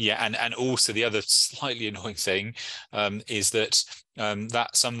also the other slightly annoying thing is that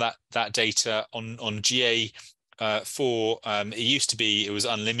that data on GA GA4, it used to be, it was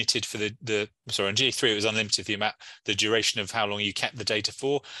unlimited for sorry, on GA3 it was unlimited for the duration of how long you kept the data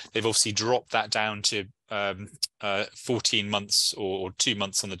for. They've obviously dropped that down to 14 months or 2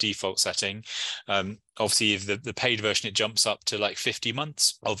 months on the default setting. Obviously, if the paid version, it jumps up to like 50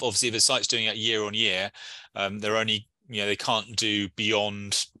 months. Obviously, if the site's doing it year on year, they're only, they can't do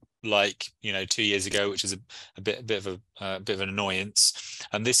beyond like 2 years ago, which is a bit of an annoyance.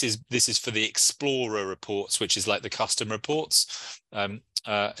 And this is for the Explorer reports, which is like the custom reports. In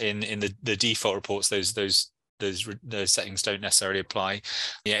the default reports, those settings don't necessarily apply.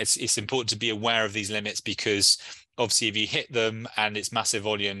 Yeah, it's important to be aware of these limits, because obviously if you hit them and it's massive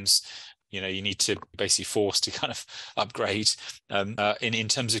volumes, you need to basically force to kind of upgrade. In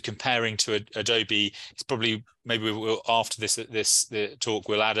terms of comparing to Adobe, it's probably, maybe we'll, after the talk,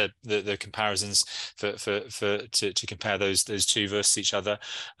 we'll add the comparisons to compare those two versus each other.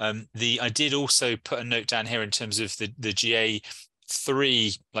 I did also put a note down here in terms of the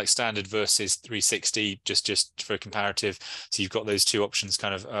GA3 like standard versus 360, just for a comparative. So you've got those two options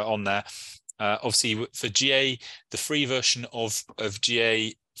kind of on there. Obviously for GA, the free version of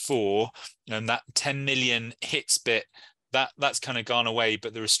GA4, and that 10 million hits bit, that's kind of gone away,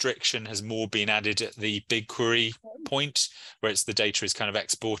 but the restriction has more been added at the BigQuery point, where it's the data is kind of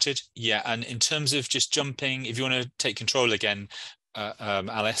exported. Yeah, and in terms of just jumping, if you want to take control again,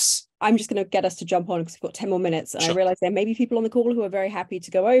 Alice. I'm just going to get us to jump on because we've got 10 more minutes, and Sure. I realise there may be people on the call who are very happy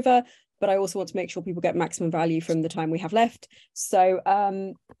to go over, but I also want to make sure people get maximum value from the time we have left. So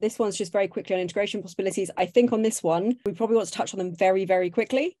this one's just very quickly on integration possibilities. I think on this one, we probably want to touch on them very, very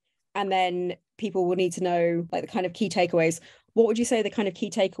quickly, and then people will need to know like the kind of key takeaways. What would you say the kind of key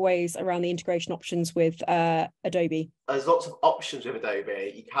takeaways around the integration options with Adobe? There's lots of options with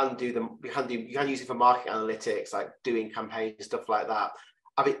Adobe. You can do them. You can use it for market analytics, like doing campaigns, stuff like that.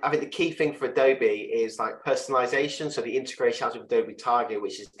 I think the key thing for Adobe is like personalization. So the integration out with Adobe Target,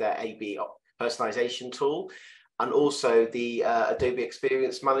 which is their A/B personalization tool, and also the Adobe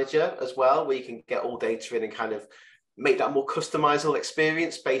Experience Manager as well, where you can get all data in and kind of make that more customizable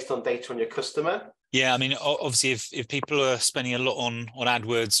experience based on data on your customer. Yeah, I mean, obviously, if people are spending a lot on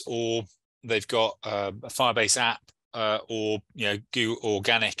AdWords, or they've got a Firebase app, or Google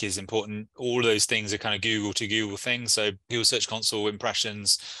Organic is important. All those things are kind of Google to Google things. So Google Search Console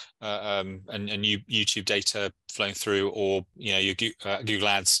impressions, and YouTube data flowing through, or your Google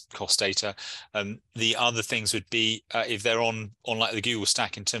Ads cost data. The other things would be if they're on like the Google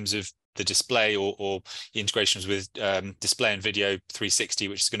stack in terms of the display or integrations with display and video 360,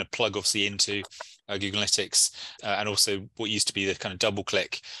 which is going to plug obviously into Google Analytics, and also what used to be the kind of double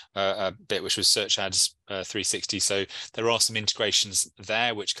click bit, which was Search Ads 360. So there are some integrations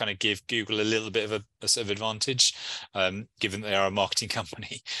there which kind of give Google a little bit of a sort of advantage, given that they are a marketing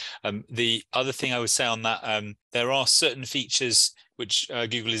company. The other thing I would say on that, there are certain features which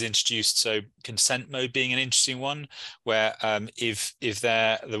Google has introduced. So consent mode being an interesting one, where if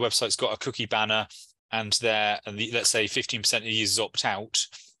the website's got a cookie banner and let's say 15% of users opt out,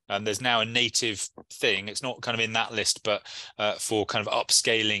 there's now a native thing. It's not kind of in that list, but for kind of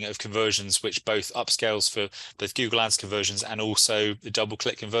upscaling of conversions, which both upscales for both Google Ads conversions and also the double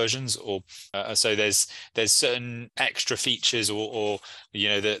click conversions. Or so there's certain extra features, or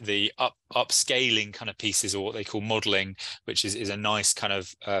the upscaling kind of pieces, or what they call modeling, which is a nice kind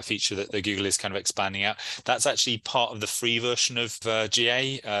of feature that the Google is kind of expanding out. That's actually part of the free version of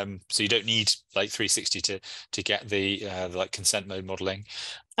GA, so you don't need like 360 to get the like consent mode modeling.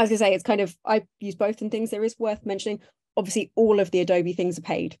 I was gonna say, it's kind of, I use both and things. There is worth mentioning, obviously all of the Adobe things are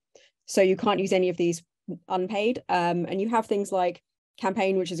paid, so you can't use any of these unpaid, and you have things like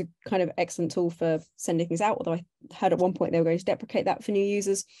Campaign, which is a kind of excellent tool for sending things out, although I heard at one point they were going to deprecate that for new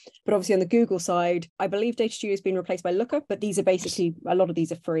users. But obviously on the Google side, I believe Data Studio has been replaced by Looker, but these are basically, a lot of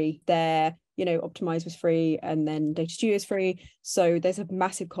these are free. They're, Optimize was free, and then Data Studio is free. So there's a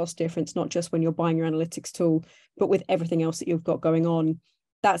massive cost difference, not just when you're buying your analytics tool, but with everything else that you've got going on.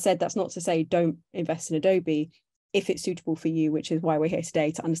 That said, that's not to say don't invest in Adobe if it's suitable for you, which is why we're here today,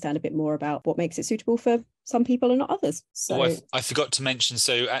 to understand a bit more about what makes it suitable for some people and not others. So I forgot to mention,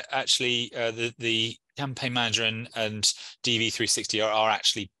 so actually the Campaign Manager and DV360 are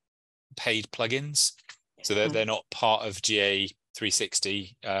actually paid plugins. So they're not part of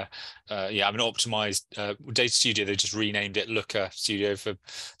GA360. I mean, optimized Data Studio, they just renamed it Looker Studio for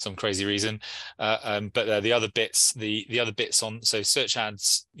some crazy reason. But the other bits on, so Search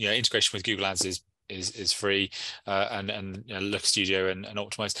Ads, integration with Google Ads is free, and Looker Studio and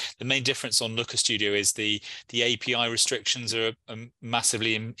Optimize. The main difference on Looker Studio is the API restrictions are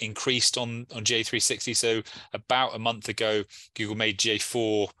massively increased on GA360. So about a month ago, Google made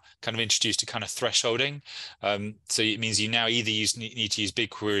GA4 kind of introduced a kind of thresholding. So it means you now either need to use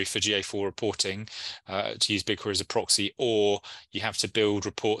BigQuery for GA4 reporting, to use BigQuery as a proxy, or you have to build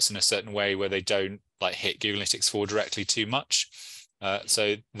reports in a certain way where they don't like hit Google Analytics 4 directly too much.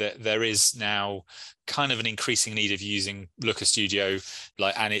 So there is now kind of an increasing need of using Looker Studio,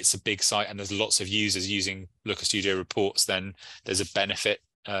 and it's a big site and there's lots of users using Looker Studio reports. Then there's a benefit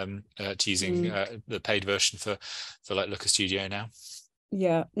to using the paid version for like Looker Studio now.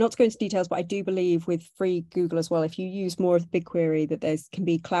 Yeah, not to go into details, but I do believe with free Google as well, if you use more of BigQuery, that can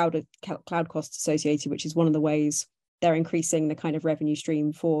be cloud costs associated, which is one of the ways they're increasing the kind of revenue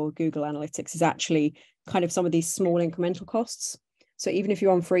stream for Google Analytics, is actually kind of some of these small incremental costs. So even if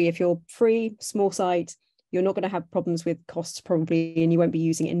you're on free, if you're free, small site, you're not going to have problems with costs probably, and you won't be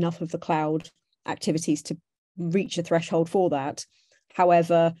using enough of the cloud activities to reach a threshold for that.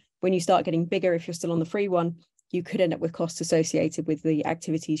 However, when you start getting bigger, if you're still on the free one, you could end up with costs associated with the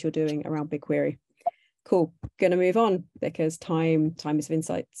activities you're doing around BigQuery. Cool. Going to move on because time is of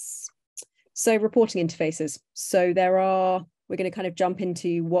insights. So reporting interfaces. So we're going to kind of jump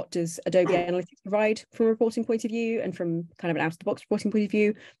into what does Adobe Analytics provide from a reporting point of view and from kind of an out-of-the-box reporting point of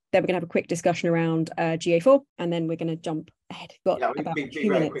view. Then we're going to have a quick discussion around GA4, and then we're going to jump ahead. Be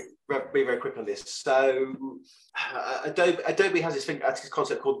very quick on this. So Adobe has this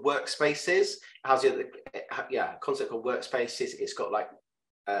concept called workspaces. It has a concept called workspaces. It's got like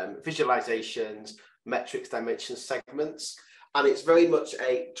visualizations, metrics, dimensions, segments. And it's very much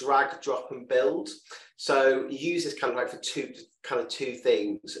a drag, drop, and build. So you use this kind of like for two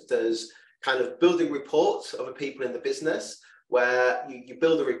things. There's kind of building reports of the people in the business, where you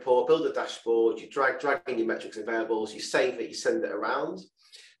build a report, build a dashboard, you drag in your metrics and variables, you save it, you send it around.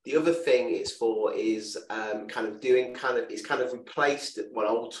 The other thing it's for is it's kind of replaced one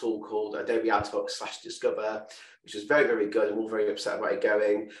old tool called Adobe Analytics/Discover, which is very, very good, and we're all very upset about it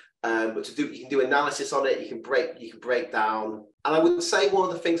going. But you can do analysis on it, you can break down. And I would say one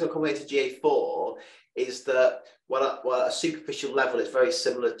of the things I'm coming to GA4 is that well, at a superficial level, it's very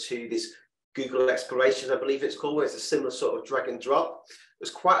similar to this Google Exploration, I believe it's called, where it's a similar sort of drag and drop.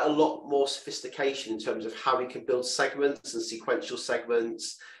 There's quite a lot more sophistication in terms of how we can build segments and sequential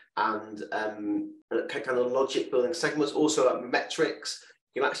segments and kind of logic building segments. Also metrics.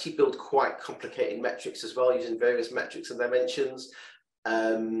 You can actually build quite complicated metrics as well, using various metrics and dimensions.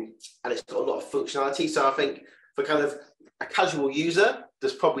 And it's got a lot of functionality. So I think for kind of a casual user,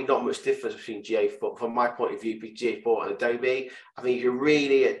 there's probably not much difference between GA4, from my point of view, between GA4 and Adobe. I think if you're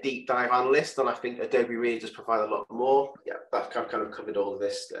really a deep dive analyst, then I think Adobe really does provide a lot more. Yeah, that's kind of covered all of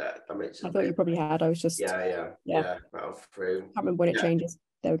this dimensions. I thought you probably had. I was just through. Can't remember when it changes.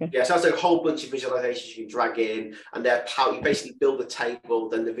 There we go. Yeah, so that's a whole bunch of visualizations you can drag in, and they're you basically build a table,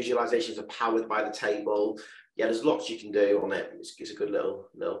 then the visualizations are powered by the table. Yeah, there's lots you can do on it. It's a good little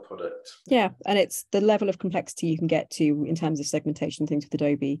product. Yeah, and it's the level of complexity you can get to in terms of segmentation things with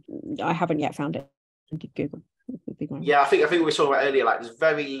Adobe. I haven't yet found it in Google. Yeah, I think we were talking about earlier, like there's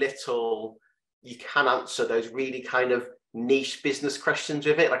very little you can answer those really kind of niche business questions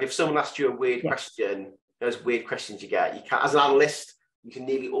with it. Like if someone asks you a weird question, those weird questions you get, you can, as an analyst, you can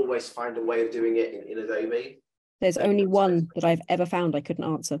nearly always find a way of doing it in Adobe. There's only one that I've ever found I couldn't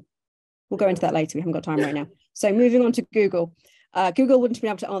answer. We'll go into that later. We haven't got time right now. So moving on to Google. Google wouldn't have been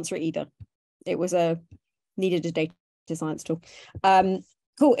able to answer it either. It was needed a data science tool.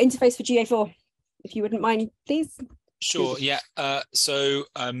 Cool. Interface for GA4, if you wouldn't mind, please. Sure. Yeah. So,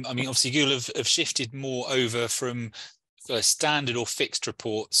 I mean, obviously, Google have shifted more over from standard or fixed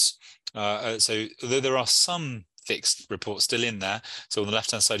reports. So there are some fixed reports still in there. So on the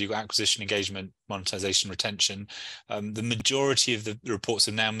left-hand side, you've got acquisition, engagement, monetization, retention. The majority of the reports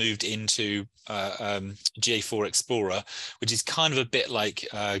have now moved into GA4 Explorer, which is kind of a bit like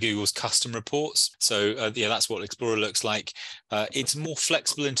Google's custom reports. So that's what Explorer looks like. It's more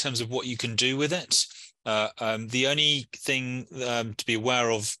flexible in terms of what you can do with it. The only thing to be aware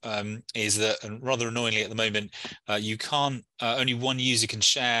of is that, and rather annoyingly at the moment, you can't, only one user can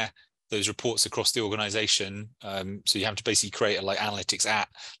share those reports across the organization. So you have to basically create a like analytics app,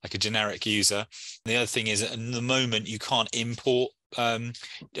 like a generic user. And the other thing is at the moment you can't import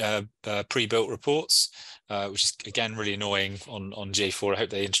pre-built reports, which is again really annoying on GA4. I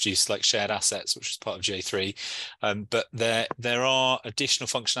hope they introduce like shared assets, which is part of GA3. But there are additional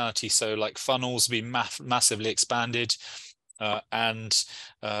functionality. So like funnels will be massively expanded.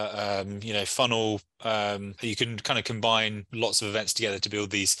 Funnel, you can kind of combine lots of events together to build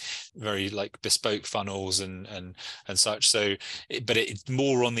these very like bespoke funnels and such. So, but it's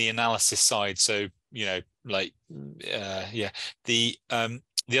more on the analysis side. So, the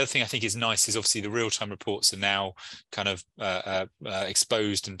the other thing I think is nice is obviously the real-time reports are now kind of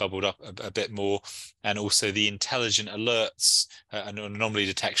exposed and bubbled up a bit more, and also the intelligent alerts and anomaly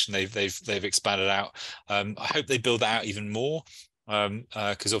detection they've expanded out. I hope they build that out even more,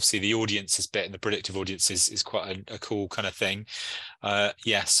 because obviously the audiences bit and the predictive audience is quite a cool kind of thing.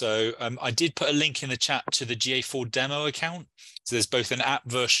 So I did put a link in the chat to the GA4 demo account. So there's both an app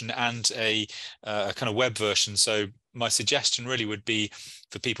version and a kind of web version. So my suggestion really would be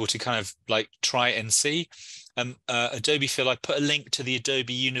for people to kind of like try it and see. Adobe Phil, I put a link to the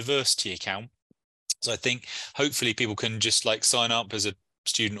Adobe University account. So I think hopefully people can just like sign up as a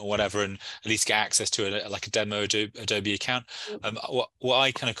student or whatever and at least get access to a demo Adobe account. What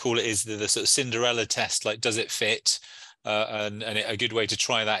I kind of call it is the sort of Cinderella test, like does it fit? And a good way to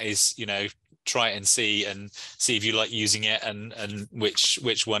try that is, try it and see if you like using it and which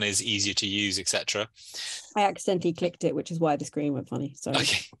one is easier to use, etc. I accidentally clicked it, which is why the screen went funny. Sorry.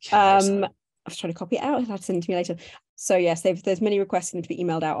 Okay. I was trying to copy it out. I'll have to send it to me later. So yes, there's many requests to be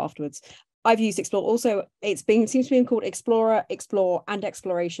emailed out afterwards. I've used Explore. Also, seems to be called Explorer, Explore, and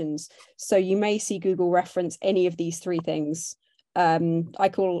Explorations. So you may see Google reference any of these three things. I've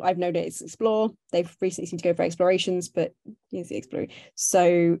known it's Explore. They've recently seemed to go for Explorations, but it's Explore.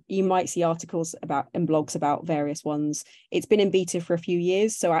 So you might see articles about and blogs about various ones. It's been in beta for a few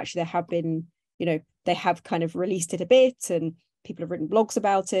years, so actually there have been, they have kind of released it a bit, and people have written blogs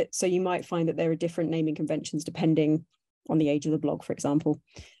about it. So you might find that there are different naming conventions depending on the age of the blog, for example.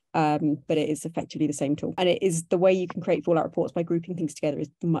 But it is effectively the same tool, and it is the way you can create fallout reports by grouping things together is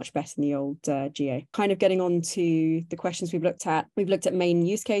much better than the old GA. Kind of getting on to the questions we've looked at main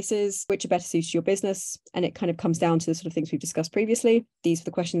use cases which are better suited to your business, and it kind of comes down to the sort of things we've discussed previously. These are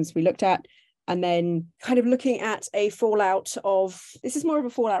the questions we looked at, and then kind of looking at a fallout of, this is more of a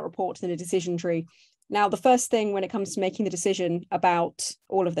fallout report than a decision tree. Now, the first thing when it comes to making the decision about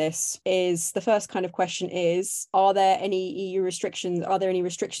all of this is, the first kind of question is, are there any EU restrictions? Are there any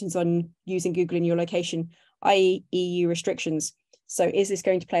restrictions on using Google in your location, i.e. EU restrictions? So is this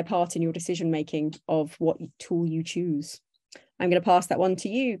going to play a part in your decision-making of what tool you choose? I'm going to pass that one to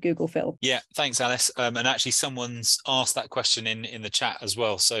you, Google Phil. Yeah, thanks, Alice. And actually someone's asked that question in the chat as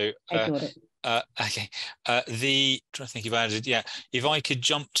well. So I ignored it. Okay. Trying to think if I added, if I could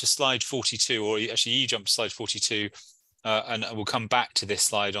jump to slide 42, or actually you jump to slide 42, and we'll come back to this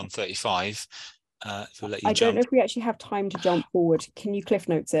slide on 35. If we'll let you I don't know if we actually have time to jump forward. Can you cliff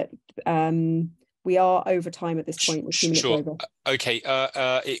notes it? We are over time at this point. We're 2 minutes over. Okay.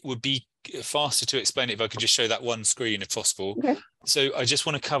 It would be faster to explain it if I could just show that one screen if possible. Okay. So I just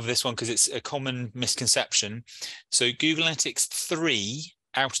want to cover this one because it's a common misconception. So Google Analytics 3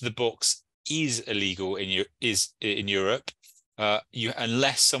 out of the box is illegal in Europe,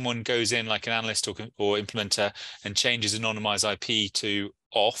 unless someone goes in like an analyst or implementer and changes anonymized IP to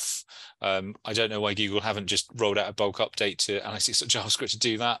off. I don't know why Google haven't just rolled out a bulk update to Analytics.JavaScript to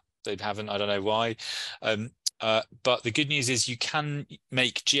do that. They haven't. I don't know why. But the good news is you can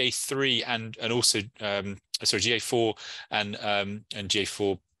make GA3 and also GA4 and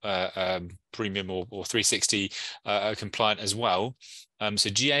GA4 Premium or 360 compliant as well.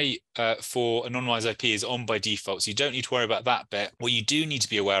 So GA for anonymized IP is on by default, so you don't need to worry about that bit. What you do need to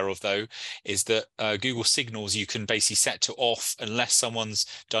be aware of, though, is that Google Signals you can basically set to off unless someone's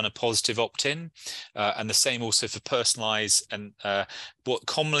done a positive opt-in, and the same also for personalize. And what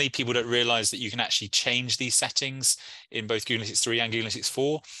commonly people don't realize that you can actually change these settings in both Google Analytics 3 and Google Analytics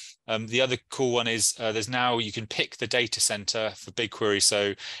 4. The other cool one is there's now, you can pick the data center for BigQuery. So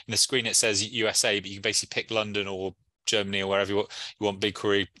in the screen it says USA, but you can basically pick London or Germany or wherever you want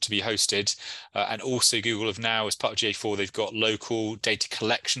BigQuery to be hosted. And also Google have now, as part of GA4, they've got local data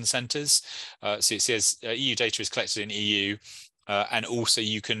collection centers. So it says EU data is collected in EU, and also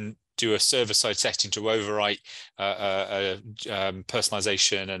you can do a server-side setting to overwrite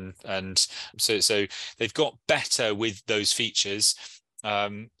personalization, and so they've got better with those features.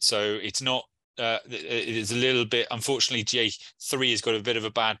 So it's not, it is a little bit, unfortunately, GA3 has got a bit of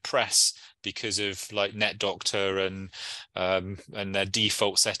a bad press because of like NetDoctor and their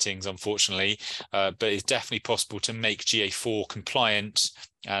default settings, unfortunately. But it's definitely possible to make GA4 compliant,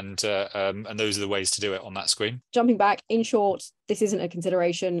 and those are the ways to do it on that screen. Jumping back, in short, this isn't a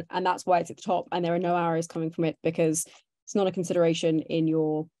consideration, and that's why it's at the top, and there are no arrows coming from it because it's not a consideration in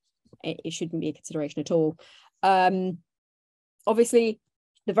your, it shouldn't be a consideration at all. Obviously,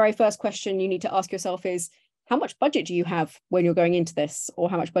 the very first question you need to ask yourself is, how much budget do you have when you're going into this, or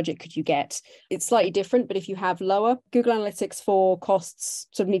how much budget could you get? It's slightly different, but if you have lower, Google Analytics 4 costs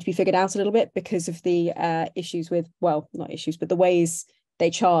sort of need to be figured out a little bit because of the issues with, well, not issues, but the ways they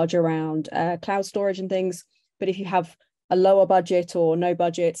charge around cloud storage and things. But if you have a lower budget or no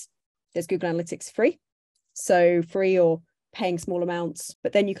budget, there's Google Analytics free. So free or paying small amounts.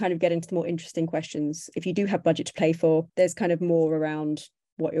 But then you kind of get into the more interesting questions. If you do have budget to pay for, there's kind of more around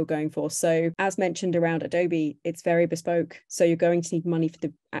what you're going for. So as mentioned around Adobe, it's very bespoke. So you're going to need money for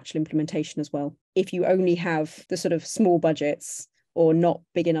the actual implementation as well. If you only have the sort of small budgets or not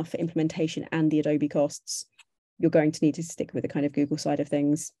big enough for implementation and the Adobe costs, you're going to need to stick with the kind of Google side of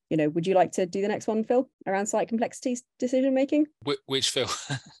things. You know, would you like to do the next one, Phil, around site complexities decision making? Which Phil?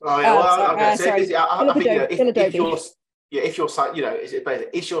 Oh yeah, well, okay. So sorry. I think if your site,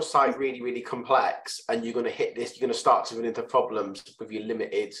 is your site really, really complex and you're going to hit this, you're going to start to run into problems with your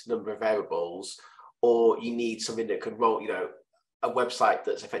limited number of variables, or you need something that can roll, a website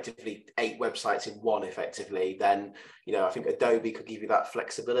that's effectively 8 websites in one effectively, then, I think Adobe could give you that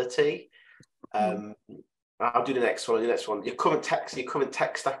flexibility. I'll do the next one. Your current tech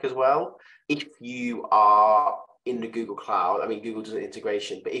stack as well. If you are in the Google Cloud, I mean, Google does an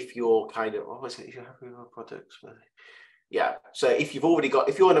integration, but if you're kind of, if you have Google products, yeah. So if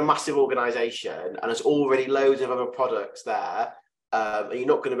you're in a massive organization and there's already loads of other products there, and you're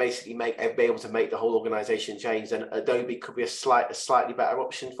not going to basically be able to make the whole organization change, then Adobe could be a slightly better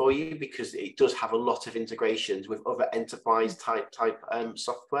option for you, because it does have a lot of integrations with other enterprise type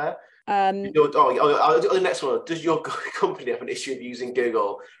software. The next one, does your company have an issue of using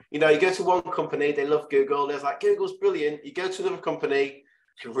Google? You go to one company, they love Google, they're like, Google's brilliant. You go to another company,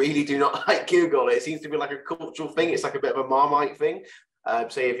 who really do not like Google. It seems to be like a cultural thing. It's like a bit of a Marmite thing.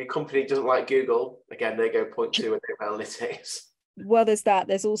 So if your company doesn't like Google, again, they go point to Adobe Analytics. Well, there's that.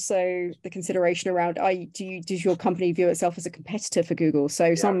 There's also the consideration around, does your company view itself as a competitor for Google?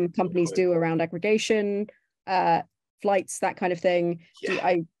 So some companies do around aggregation, flights, that kind of thing.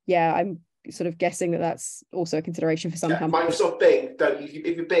 I'm sort of guessing that that's also a consideration for some companies. Microsoft Bing,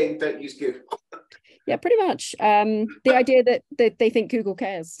 if you're Bing, don't use Google. Yeah, pretty much. The idea that they think Google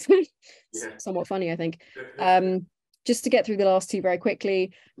cares. Somewhat funny, I think. Just to get through the last two very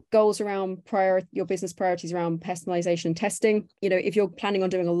quickly, goals around your business priorities around personalization and testing. If you're planning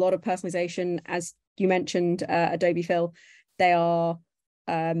on doing a lot of personalization, as you mentioned, Adobe Phil, they are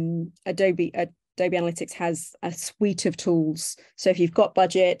Adobe Analytics has a suite of tools. So if you've got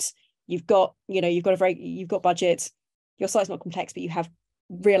budget, you've got budget, your site's not complex, but you have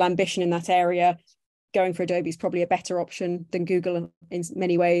real ambition in that area, going for Adobe is probably a better option than Google in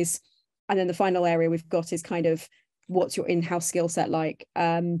many ways. And then the final area we've got is kind of, what's your in-house skill set like?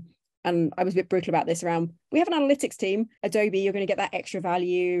 And I was a bit brutal about this around, we have an analytics team. Adobe, you're going to get that extra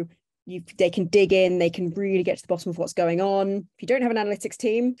value. They can dig in, they can really get to the bottom of what's going on. If you don't have an analytics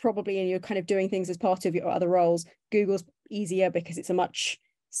team, probably, and you're kind of doing things as part of your other roles, Google's easier because it's a much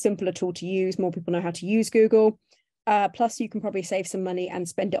simpler tool to use. More people know how to use Google. Plus, you can probably save some money and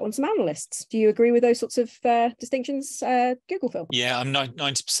spend it on some analysts. Do you agree with those sorts of distinctions, Google, Phil? Yeah, I'm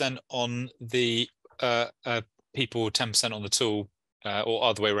 90% on the people, 10% on the tool, or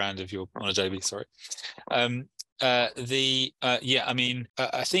other way around if you're on Adobe. Sorry. I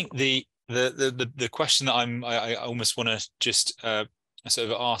think the question that I almost want to just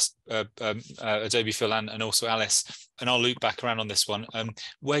sort of ask Adobe Phil and also Alice, and I'll loop back around on this one.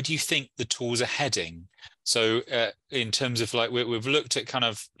 Where do you think the tools are heading? So in terms of like we've looked at kind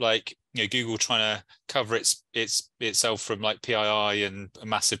of like Google trying to cover itself from like PII and a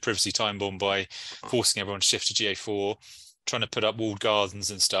massive privacy time bomb by forcing everyone to shift to GA4, trying to put up walled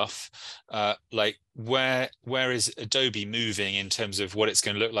gardens and stuff. Like where is Adobe moving in terms of what it's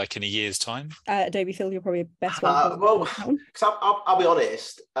going to look like in a year's time? Adobe Phil, you're probably best one. Well, because I'll be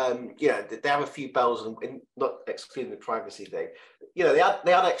honest, they have a few bells and not excluding the privacy thing. They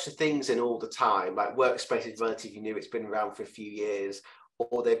add extra things in all the time, like workspace is relatively new, it's been around for a few years,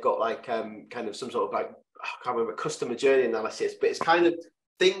 or they've got like kind of some sort of like, I can't remember, customer journey analysis, but it's kind of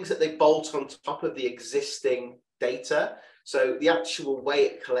things that they bolt on top of the existing data. So the actual way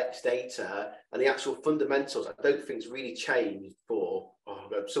it collects data and the actual fundamentals, I don't think it's really changed for,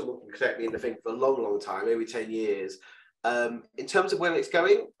 someone can correct me in the thing, for a long, long time, maybe 10 years. In terms of where it's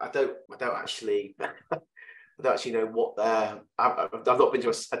going, I don't actually know what I've not been to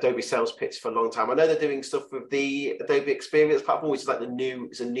an Adobe sales pitch for a long time. I know they're doing stuff with the Adobe Experience platform, which is like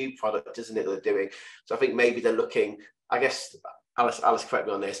it's a new product, isn't it, that they're doing? So I think maybe they're looking, I guess, Alice, correct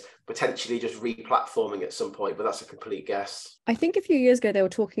me on this, potentially just re-platforming at some point, but that's a complete guess. I think a few years ago, they were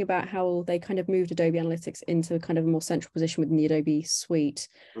talking about how they kind of moved Adobe Analytics into kind of a more central position within the Adobe suite.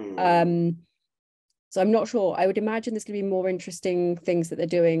 So I'm not sure. I would imagine there's going to be more interesting things that they're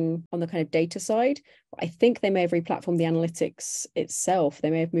doing on the kind of data side. I think they may have replatformed the analytics itself. They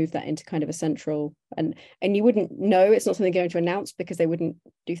may have moved that into kind of a central, and you wouldn't know. It's not something they're going to announce because they wouldn't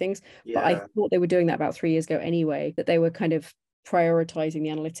do things. But I thought they were doing that about 3 years ago anyway, that they were kind of prioritizing the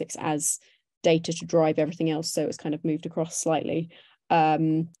analytics as data to drive everything else. So it's kind of moved across slightly.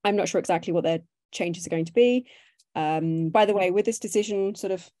 I'm not sure exactly what their changes are going to be. By the way, with this decision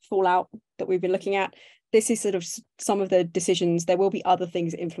sort of fallout that we've been looking at, this is sort of some of the decisions. There will be other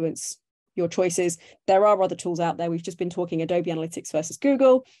things that influence your choices. There are other tools out there. We've just been talking Adobe Analytics versus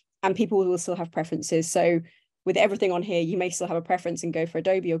Google, and people will still have preferences. So with everything on here, you may still have a preference and go for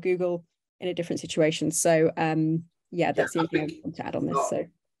Adobe or Google in a different situation. So that's the only thing I want to add on this. So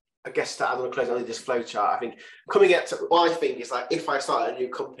I guess to add on a close on this flow chart, I think coming at what I think is like, if I start a new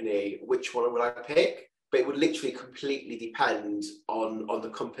company, which one would I pick? But it would literally completely depend on the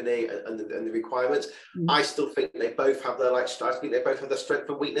company and the requirements. I still think they both have their strengths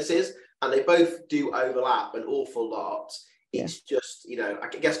and weaknesses, and they both do overlap an awful lot. It's just, I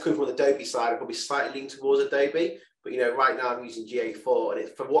guess coming from the Adobe side, I'm probably slightly leaning towards Adobe. But right now I'm using GA4, and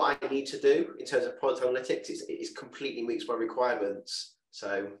for what I need to do in terms of product analytics, it completely meets my requirements.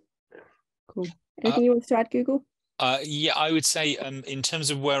 So cool. Anything you want to add, Google? I would say in terms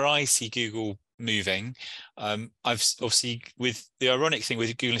of where I see Google moving, I've obviously, with the ironic thing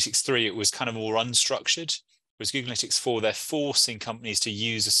with Google Analytics 3, it was kind of more unstructured. Whereas Google Analytics 4, they're forcing companies to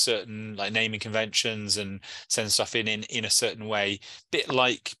use a certain like naming conventions and send stuff in a certain way, bit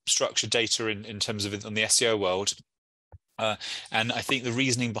like structured data in terms of on the SEO world. And I think the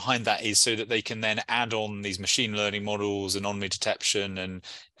reasoning behind that is so that they can then add on these machine learning models and anomaly detection and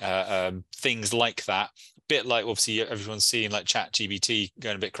things like that. Bit like obviously everyone's seeing like ChatGPT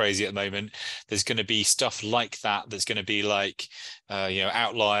going a bit crazy at the moment. There's going to be stuff like that. There's going to be like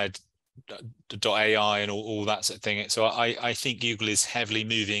outlier.ai and all that sort of thing. So I think Google is heavily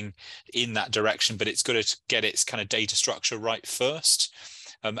moving in that direction, but it's got to get its kind of data structure right first.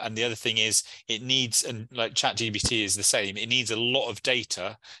 And the other thing is it needs, and like ChatGPT is the same, it needs a lot of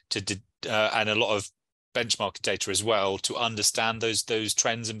data and a lot of benchmark data as well to understand those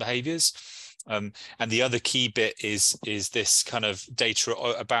trends and behaviors. And the other key bit is this kind of data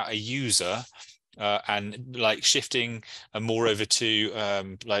about a user and like shifting more over to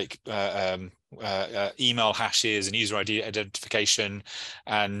email hashes and user ID identification,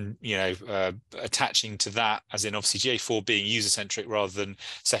 and attaching to that, as in obviously GA4 being user centric rather than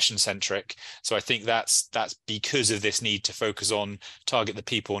session centric. So I think that's because of this need to focus on target the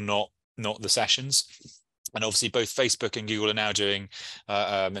people, not the sessions. And obviously both Facebook and Google are now doing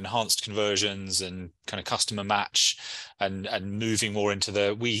enhanced conversions and kind of customer match and moving more into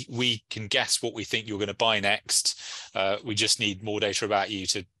the we can guess what we think you're going to buy next. We just need more data about you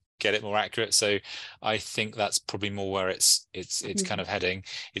to get it more accurate. So I think that's probably more where it's kind of heading.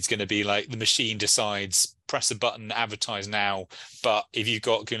 It's going to be like the machine decides, press a button, advertise now. But if you've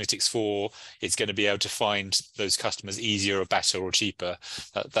got Google Analytics 4, it's going to be able to find those customers easier or better or cheaper.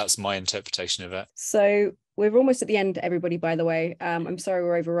 That's my interpretation of it. So we're almost at the end, everybody, by the way. I'm sorry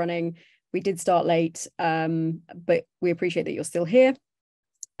we're overrunning. We did start late, but we appreciate that you're still here.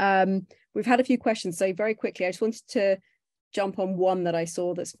 We've had a few questions. So very quickly, I just wanted to jump on one that I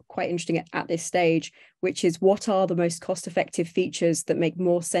saw that's quite interesting at this stage, which is what are the most cost-effective features that make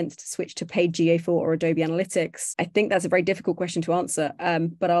more sense to switch to paid GA4 or Adobe Analytics? I think that's a very difficult question to answer,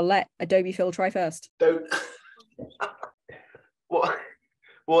 but I'll let Adobe Phil try first. What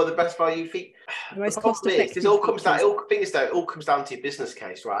are the best value features? The most cost-effective. It all comes down to your business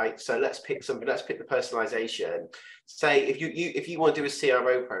case, right? So let's pick something. Let's pick the personalization. Say if you want to do a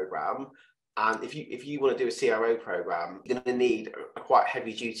CRO program. And if you want to do a CRO program, you're going to need a quite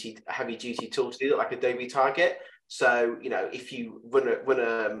heavy duty tool to do that, like Adobe Target. So if you run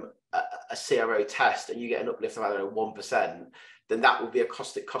a CRO test and you get an uplift of 1%, then that would be a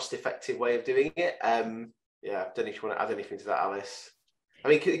cost effective way of doing it. I don't know if you want to add anything to that, Alice. I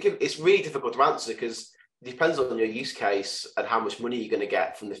mean, it's really difficult to answer because it depends on your use case and how much money you're going to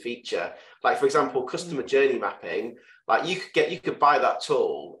get from the feature. Like for example, customer journey mapping. Like you could buy that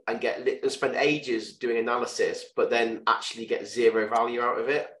tool and spend ages doing analysis, but then actually get zero value out of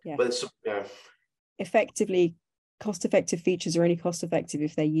it. Yeah. But effectively, cost-effective features are only cost-effective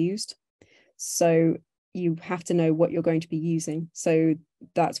if they're used. So you have to know what you're going to be using. So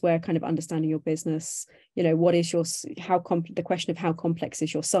that's where kind of understanding your business, what is the question of how complex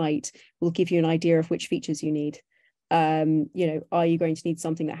is your site will give you an idea of which features you need. Are you going to need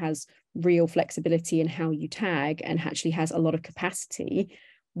something that has real flexibility in how you tag and actually has a lot of capacity,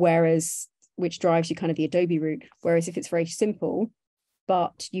 which drives you kind of the Adobe route. Whereas if it's very simple,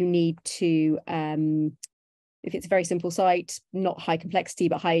 but you need to, if it's a very simple site, not high complexity,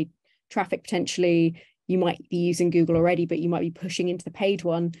 but high traffic potentially, you might be using Google already, but you might be pushing into the paid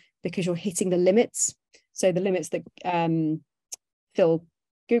one because you're hitting the limits. So the limits that Phil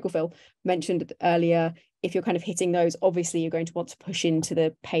mentioned earlier, if you're kind of hitting those, obviously you're going to want to push into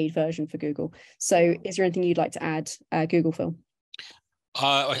the paid version for Google. So is there anything you'd like to add, Google, Phil?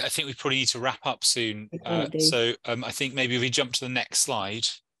 I think we probably need to wrap up soon. I think maybe if we jump to the next slide,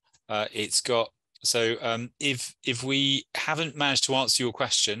 it's got, so if we haven't managed to answer your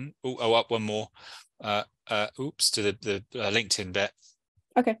question, up one more, oops, to the LinkedIn bit.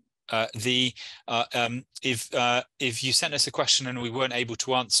 Okay. If you sent us a question and we weren't able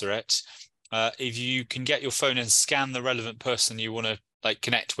to answer it, if you can get your phone and scan the relevant person you want to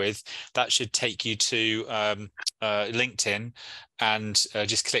connect with, that should take you to LinkedIn, and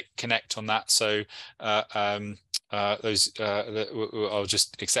just click connect on that. So I'll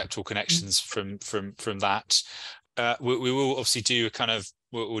just accept all connections from that. We will obviously do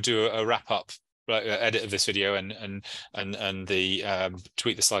we'll do a wrap up edit of this video and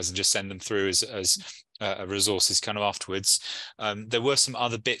tweak the slides and just send them through as resources kind of afterwards. There were some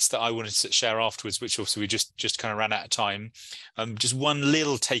other bits that I wanted to share afterwards, which also we just kind of ran out of time. Just one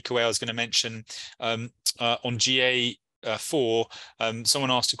little takeaway I was going to mention on GA4,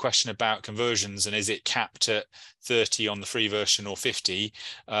 someone asked a question about conversions and is it capped at 30 on the free version or 50.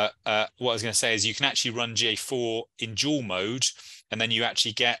 What I was going to say is you can actually run GA4 in dual mode, and then you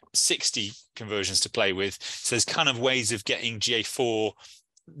actually get 60 conversions to play with. So there's kind of ways of getting GA4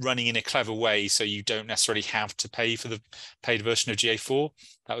 running in a clever way, so you don't necessarily have to pay for the paid version of GA4.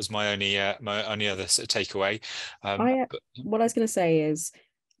 That was my only other sort of takeaway. What I was going to say is,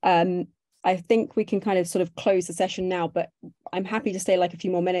 I think we can kind of sort of close the session now, but I'm happy to stay a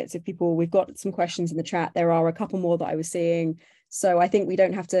few more minutes if we've got some questions in the chat. There are a couple more that I was seeing. So I think we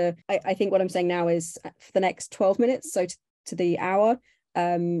don't have to, I think what I'm saying now is for the next 12 minutes, so to the hour,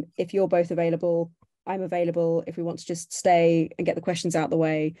 if you're both available, I'm available if we want to just stay and get the questions out the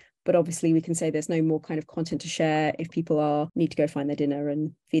way. But obviously we can say there's no more kind of content to share if people need to go find their dinner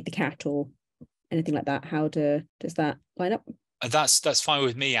and feed the cat or anything like that. How does that line up? That's fine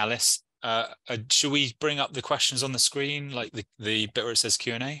with me, Alice. Should we bring up the questions on the screen, like the bit where it says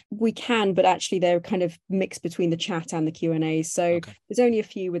Q&A? We can, but actually they're kind of mixed between the chat and the Q&A. So okay. There's only a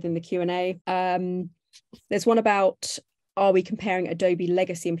few within the Q&A. There's one about, are we comparing Adobe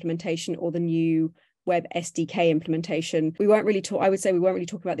legacy implementation or the new web SDK implementation? We weren't really I would say we weren't really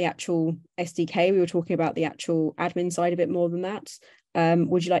talking about the actual SDK. We were talking about the actual admin side of it more than that.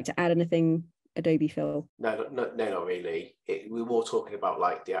 Would you like to add anything, Adobe, Phil? No, not really. We were more talking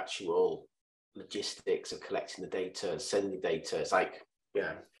about the actual logistics of collecting the data, sending the data. It's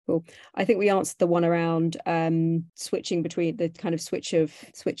yeah. Cool. I think we answered the one around switching to the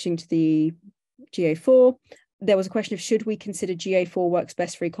GA4. There was a question of should we consider GA4 works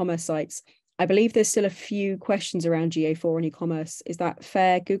best for e-commerce sites? I believe there's still a few questions around GA4 and e-commerce. Is that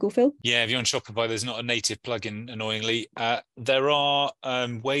fair, Google, Phil? Yeah, if you're on Shopify, there's not a native plugin, annoyingly. There are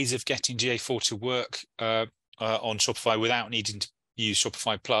ways of getting GA4 to work on Shopify without needing to use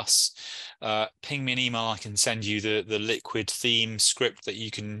Shopify Plus. Ping me an email, I can send you the liquid theme script that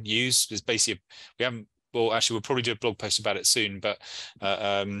you can use. It's basically, we'll probably do a blog post about it soon, but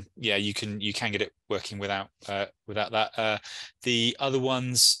yeah, you can get it working without that. The other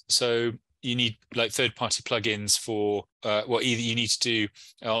ones, so you need third-party plugins for either you need to do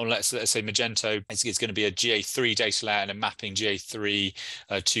let's say Magento, it's going to be a GA3 data layer and a mapping GA3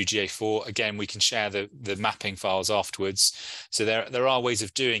 to GA4. Again, we can share the mapping files afterwards. So there are ways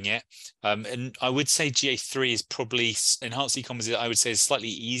of doing it, and I would say GA3 is probably enhanced e-commerce. I would say is slightly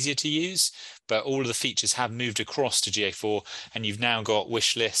easier to use, but all of the features have moved across to GA4, and you've now got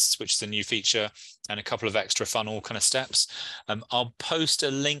wish lists, which is a new feature, and a couple of extra funnel kind of steps. I'll post a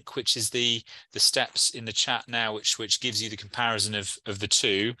link, which is the steps in the chat now, which gives you the comparison of the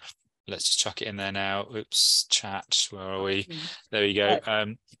two. Let's just chuck it in there now. Oops, chat, where are we? There we go.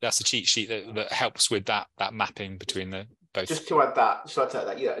 That's a cheat sheet that helps with that mapping between the both. Just to add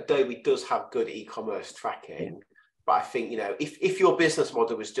that, Adobe does have good e-commerce tracking, but I think if your business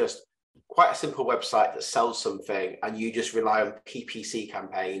model was just quite a simple website that sells something and you just rely on PPC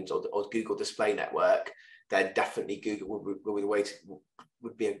campaigns or Google Display Network, then definitely Google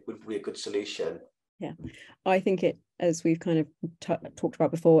would be a good solution. Yeah, I think as we've kind of talked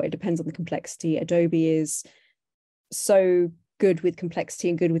about before, it depends on the complexity. Adobe is so good with complexity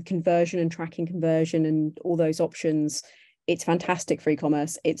and good with conversion and tracking conversion and all those options. It's fantastic for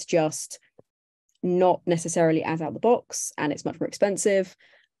e-commerce. It's just not necessarily as out the box, and it's much more expensive.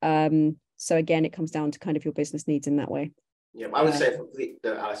 So again, it comes down to kind of your business needs in that way. Yeah, I would say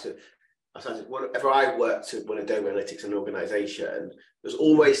whenever I worked with Adobe Analytics in an organization, there's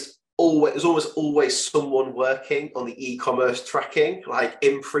almost always someone working on the e-commerce tracking, like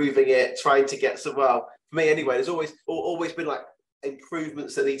improving it, trying to get some, well, for me anyway, there's always been like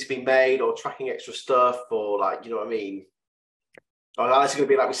improvements that need to be made, or tracking extra stuff, or like, you know what I mean? Or it's going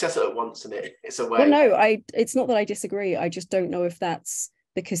to be like, we set it up once and it's away. Well, no, it's not that I disagree. I just don't know if that's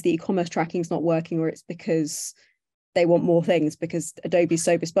because the e-commerce tracking is not working, or it's because they want more things, because Adobe's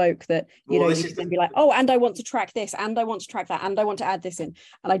so bespoke that, you can be like, oh, and I want to track this, and I want to track that, and I want to add this in.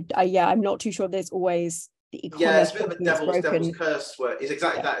 And I'm not too sure there's always the e-commerce. Yeah, it's a bit of a devil's curse, where it's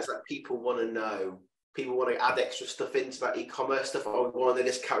exactly that. It's like people want to know. People want to add extra stuff into that e-commerce stuff. Oh, we want to do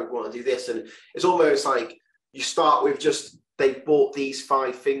this category, we want to do this. And it's almost like you start with just, they bought these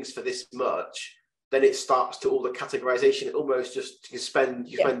 5 things for this much. Then it starts to all the categorization. It almost just, you spend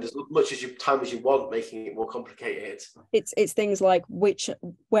as much as time as you want, making it more complicated. It's things like which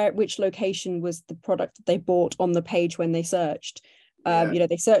location was the product that they bought on the page when they searched.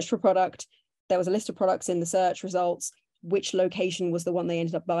 They searched for a product. There was a list of products in the search results. Which location was the one they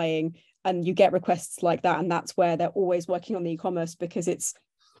ended up buying? And you get requests like that, and that's where they're always working on the e-commerce, because it's,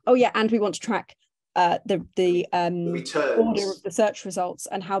 oh yeah, and we want to track the order of the search results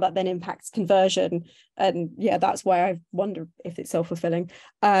and how that then impacts conversion. And yeah, that's why I wonder if it's self-fulfilling.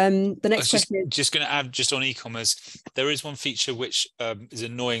 The next question is just going to add, just on e-commerce, there is one feature which is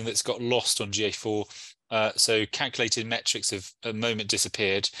annoying that's got lost on GA4. So calculated metrics have at the moment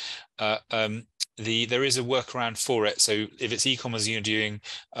disappeared. There is a workaround for it. So if it's e-commerce, you're doing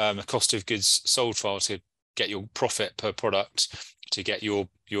a cost of goods sold file to get your profit per product, to get your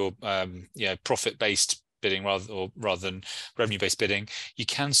profit-based bidding rather than revenue-based bidding, you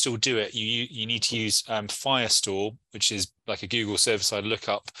can still do it. You need to use Firestore, which is like a Google server-side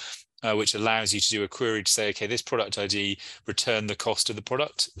lookup, which allows you to do a query to say, okay, this product ID, return the cost of the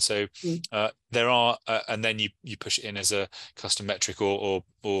product. So there are, and then you push it in as a custom metric, or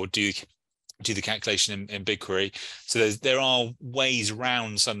do the calculation in BigQuery. So there are ways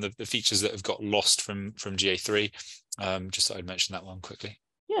around some of the features that have got lost from GA3. Just thought I'd mention that one quickly.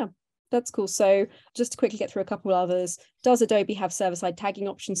 Yeah, that's cool. So just to quickly get through a couple others, does Adobe have server-side tagging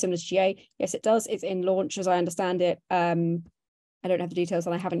options similar to GA? Yes, it does. It's in launch, as I understand it. I don't have the details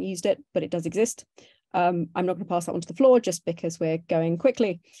and I haven't used it, but it does exist. I'm not going to pass that one to the floor just because we're going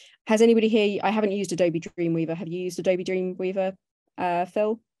quickly. Has anybody here, I haven't used Adobe Dreamweaver. Have you used Adobe Dreamweaver,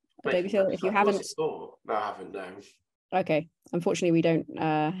 Phil? Adobe Phil, if you haven't. No, I haven't, no. Okay, unfortunately we don't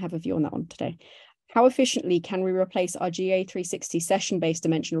have a view on that one today. How efficiently can we replace our GA360 session-based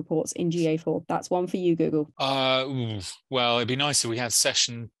dimension reports in GA4? That's one for you, Google. Well, it'd be nice if we had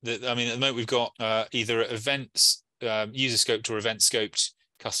session. At the moment we've got either events, user scoped or event scoped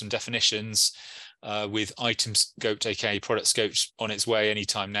custom definitions with item scoped, aka product scoped, on its way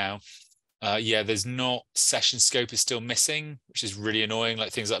anytime now. There's not session scope is still missing, which is really annoying.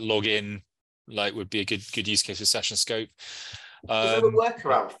 Like things like login, like would be a good use case for session scope. Does it have a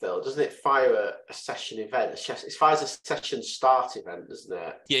workaround, Phil? Doesn't it fire a session event? It fires a session start event, doesn't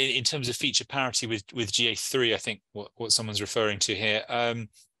it? Yeah, in terms of feature parity with GA3, I think what someone's referring to here.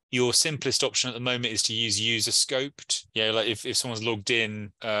 Your simplest option at the moment is to use user scoped. Yeah, like if someone's logged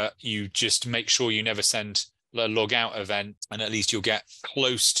in, you just make sure you never send a log out event, and at least you'll get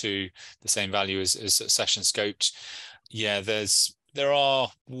close to the same value as session scoped. Yeah, there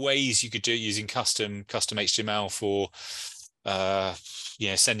are ways you could do it using custom HTML for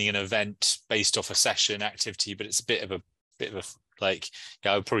sending an event based off a session activity, but it's a bit of a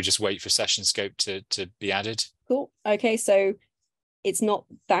I would probably just wait for session scope to be added. Cool. Okay, so it's not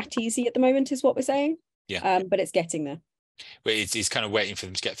that easy at the moment, is what we're saying. Yeah. But it's getting there. But it's kind of waiting for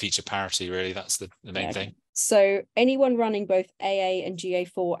them to get feature parity, really. That's the main thing. So anyone running both AA and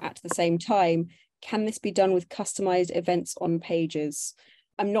GA4 at the same time, can this be done with customized events on pages?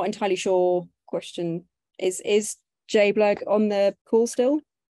 I'm not entirely sure. Question is JBlurg on the call still?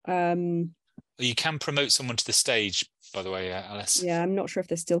 You can promote someone to the stage, by the way, Alice. Yeah, I'm not sure if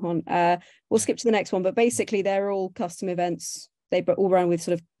they're still on. We'll skip to the next one, but basically they're all custom events. They all run with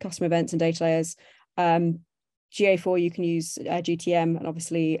sort of custom events and data layers. GA4, you can use GTM, and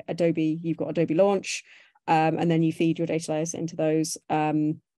obviously Adobe, you've got Adobe Launch, and then you feed your data layers into those.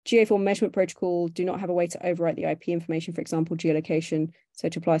 GA4 measurement protocol do not have a way to overwrite the IP information, for example, geolocation. So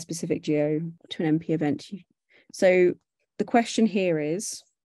to apply a specific geo to an MP event. So the question here is,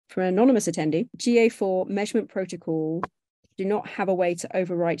 from an anonymous attendee, GA4 measurement protocol do not have a way to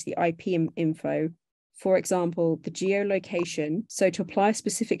overwrite the IP info. For example, the geolocation. So to apply a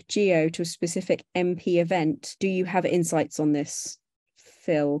specific geo to a specific MP event, do you have insights on this,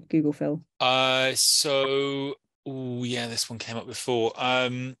 Phil, Google Phil? So Oh yeah, this one came up before.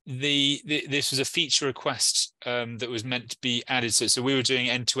 This was a feature request that was meant to be added. So we were doing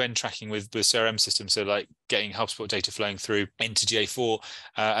end-to-end tracking with CRM systems, so like getting HubSpot data flowing through into GA4,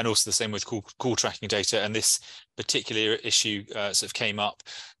 and also the same with call tracking data. And this particular issue sort of came up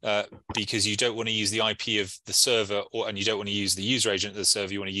because you don't want to use the IP of the server, and you don't want to use the user agent of the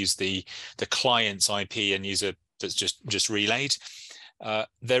server. You want to use the client's IP and user that's just relayed.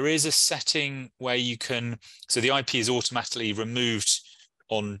 There is a setting where you can, so the IP is automatically removed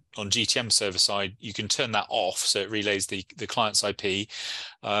on GTM server side. You can turn that off so it relays the client's IP.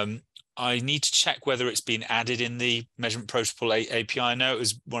 I need to check whether it's been added in the measurement protocol API. I know it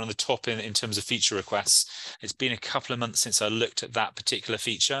was one of the top in terms of feature requests. It's been a couple of months since I looked at that particular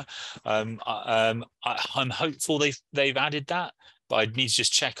feature. I'm hopeful they've added that, but I'd need to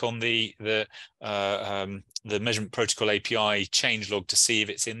just check on the measurement protocol API changelog to see if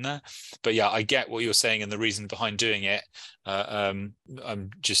it's in there. But yeah, I get what you're saying and the reason behind doing it. I'm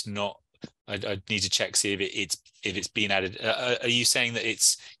just not. I'd need to check, see if it's been added. Are you saying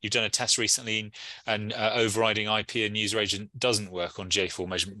that you've done a test recently and overriding IP and user agent doesn't work on GA4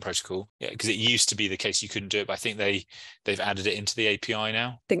 measurement protocol? Yeah, because it used to be the case you couldn't do it, but I think they've added it into the API now.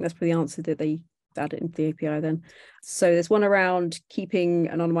 I think that's probably the answer, that they add it into the API then. So there's one around keeping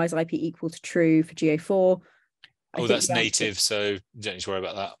anonymized IP equal to true for GA4. Oh, that's native, so you don't need to worry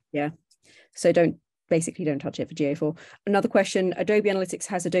about that. Yeah. So don't touch it for GA4. Another question, Adobe Analytics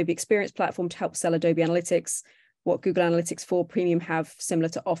has Adobe Experience Platform to help sell Adobe Analytics. What Google Analytics 4 Premium have similar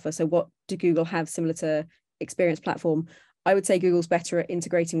to offer? So what do Google have similar to Experience Platform? I would say Google's better at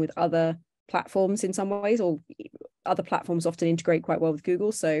integrating with other platforms in some ways, or other platforms often integrate quite well with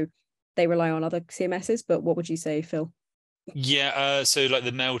Google. So they rely on other CMSs, but what would you say, Phil? Yeah, so like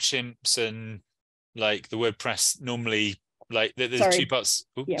the MailChimps and like the WordPress, normally like there's two parts.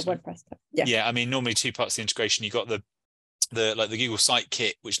 Oops, yeah, sorry. WordPress. Yeah, I mean normally two parts of the integration. You got the like the Google Site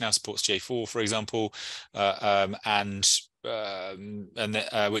Kit, which now supports GA4, for example, and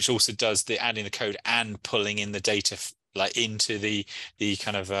which also does the adding the code and pulling in the data like into the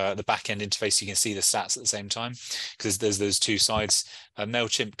kind of the back-end interface. You can see the stats at the same time because there's those two sides.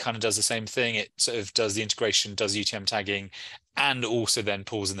 MailChimp kind of does the same thing. It sort of does the integration, does UTM tagging, and also then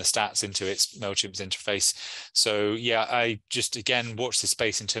pulls in the stats into its MailChimp's interface. So yeah, I just again watch the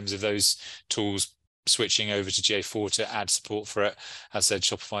space in terms of those tools switching over to GA4 to add support for it. As I said,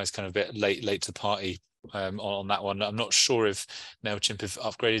 Shopify is kind of a bit late to the party on that one. I'm not sure if MailChimp have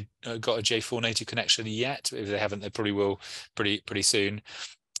upgraded, got a GA4 native connection yet. If they haven't, they probably will pretty soon.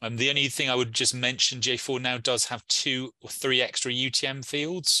 The only thing I would just mention, GA4 now does have 2 or 3 extra UTM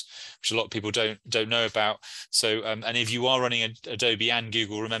fields, which a lot of people don't know about. So, and if you are running Adobe and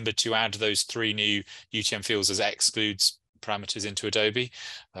Google, remember to add those 3 new UTM fields as excludes parameters into Adobe,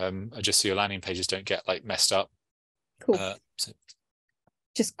 just so your landing pages don't get like messed up. Cool.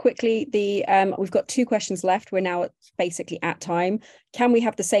 Just quickly, we've got 2 questions left. We're now basically at time. Can we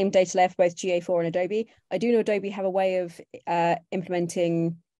have the same data layer for both GA4 and Adobe? I do know Adobe have a way of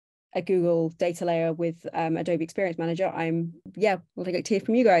implementing a Google data layer with Adobe Experience Manager. We'll take it to hear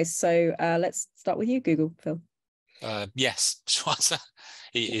from you guys. So let's start with you, Google, Phil. Yes,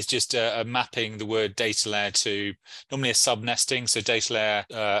 it's just mapping the word data layer to normally a sub-nesting. So data layer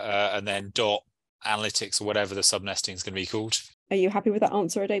and then dot analytics or whatever the sub-nesting is going to be called. Are you happy with that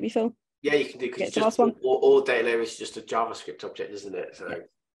answer, Adobe, Phil? Yeah, you can do, because the last one. All data layer is just a JavaScript object, isn't it? So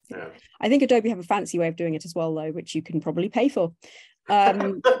yeah. I think Adobe have a fancy way of doing it as well, though, which you can probably pay for.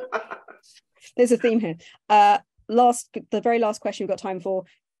 There's a theme here. The very last question we've got time for.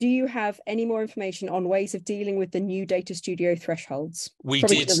 Do you have any more information on ways of dealing with the new Data Studio thresholds? We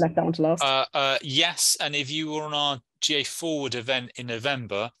probably did. Should have left that one to last. Yes, and if you were on our GA Forward event in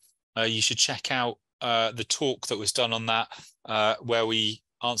November, you should check out the talk that was done on that, where we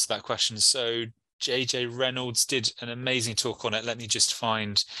answered that question. So JJ Reynolds did an amazing talk on it. Let me just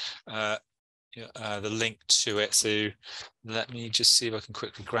find the link to it. So let me just see if I can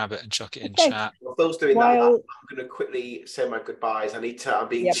quickly grab it and chuck it in chat. While Phil's doing that, I'm going to quickly say my goodbyes. I'm being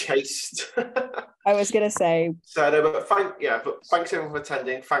chased. I was going to say. So, no, but thanks everyone for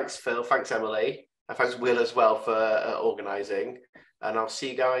attending. Thanks, Phil. Thanks, Emily. And thanks, Will, as well, for organising. And I'll see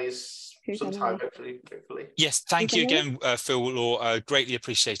you guys sometime, hopefully. Yes, thank you again, Phil Law. Greatly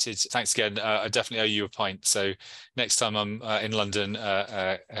appreciated. Thanks again. I definitely owe you a pint. So next time I'm in London,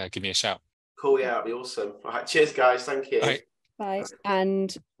 give me a shout. Cool, yeah, that'd be awesome. All right, cheers, guys. Thank you. Right. Bye.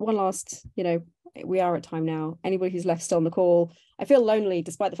 And one last, we are at time now. Anybody who's left still on the call, I feel lonely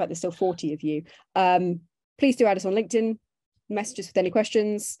despite the fact there's still 40 of you. Please do add us on LinkedIn, message us with any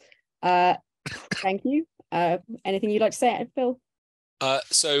questions. Thank you. Anything you'd like to say, Phil?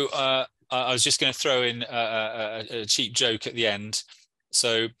 So I was just going to throw in a cheap joke at the end.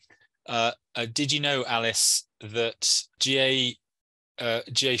 So, did you know, Alice, that GA3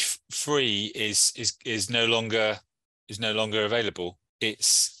 is no longer available?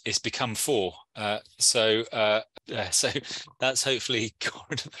 It's become 4. So that's hopefully got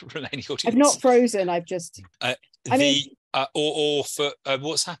the remaining audience. I've not frozen. I've just. Or for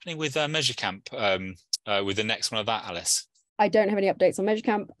what's happening with MeasureCamp with the next one of that, Alice? I don't have any updates on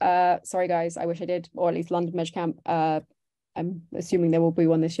MeasureCamp. Sorry, guys. I wish I did, or at least London MeasureCamp. I'm assuming there will be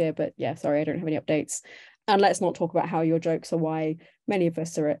one this year, but yeah, sorry, I don't have any updates. And let's not talk about how your jokes are why many of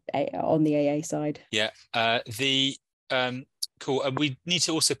us are on the AA side. Yeah. Cool. We need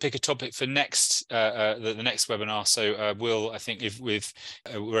to also pick a topic for next the next webinar. So we'll, I think, if we're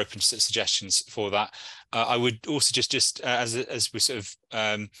open to suggestions for that. I would also just as we sort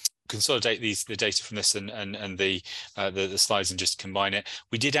of consolidate the data from this and the slides and just combine it.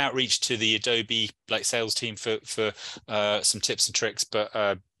 We did outreach to the Adobe sales team for some tips and tricks, but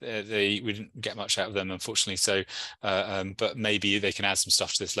we didn't get much out of them, unfortunately. So, but maybe they can add some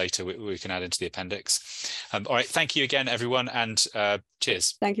stuff to this later. We can add into the appendix. All right, thank you again, everyone, and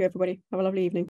cheers. Thank you, everybody. Have a lovely evening.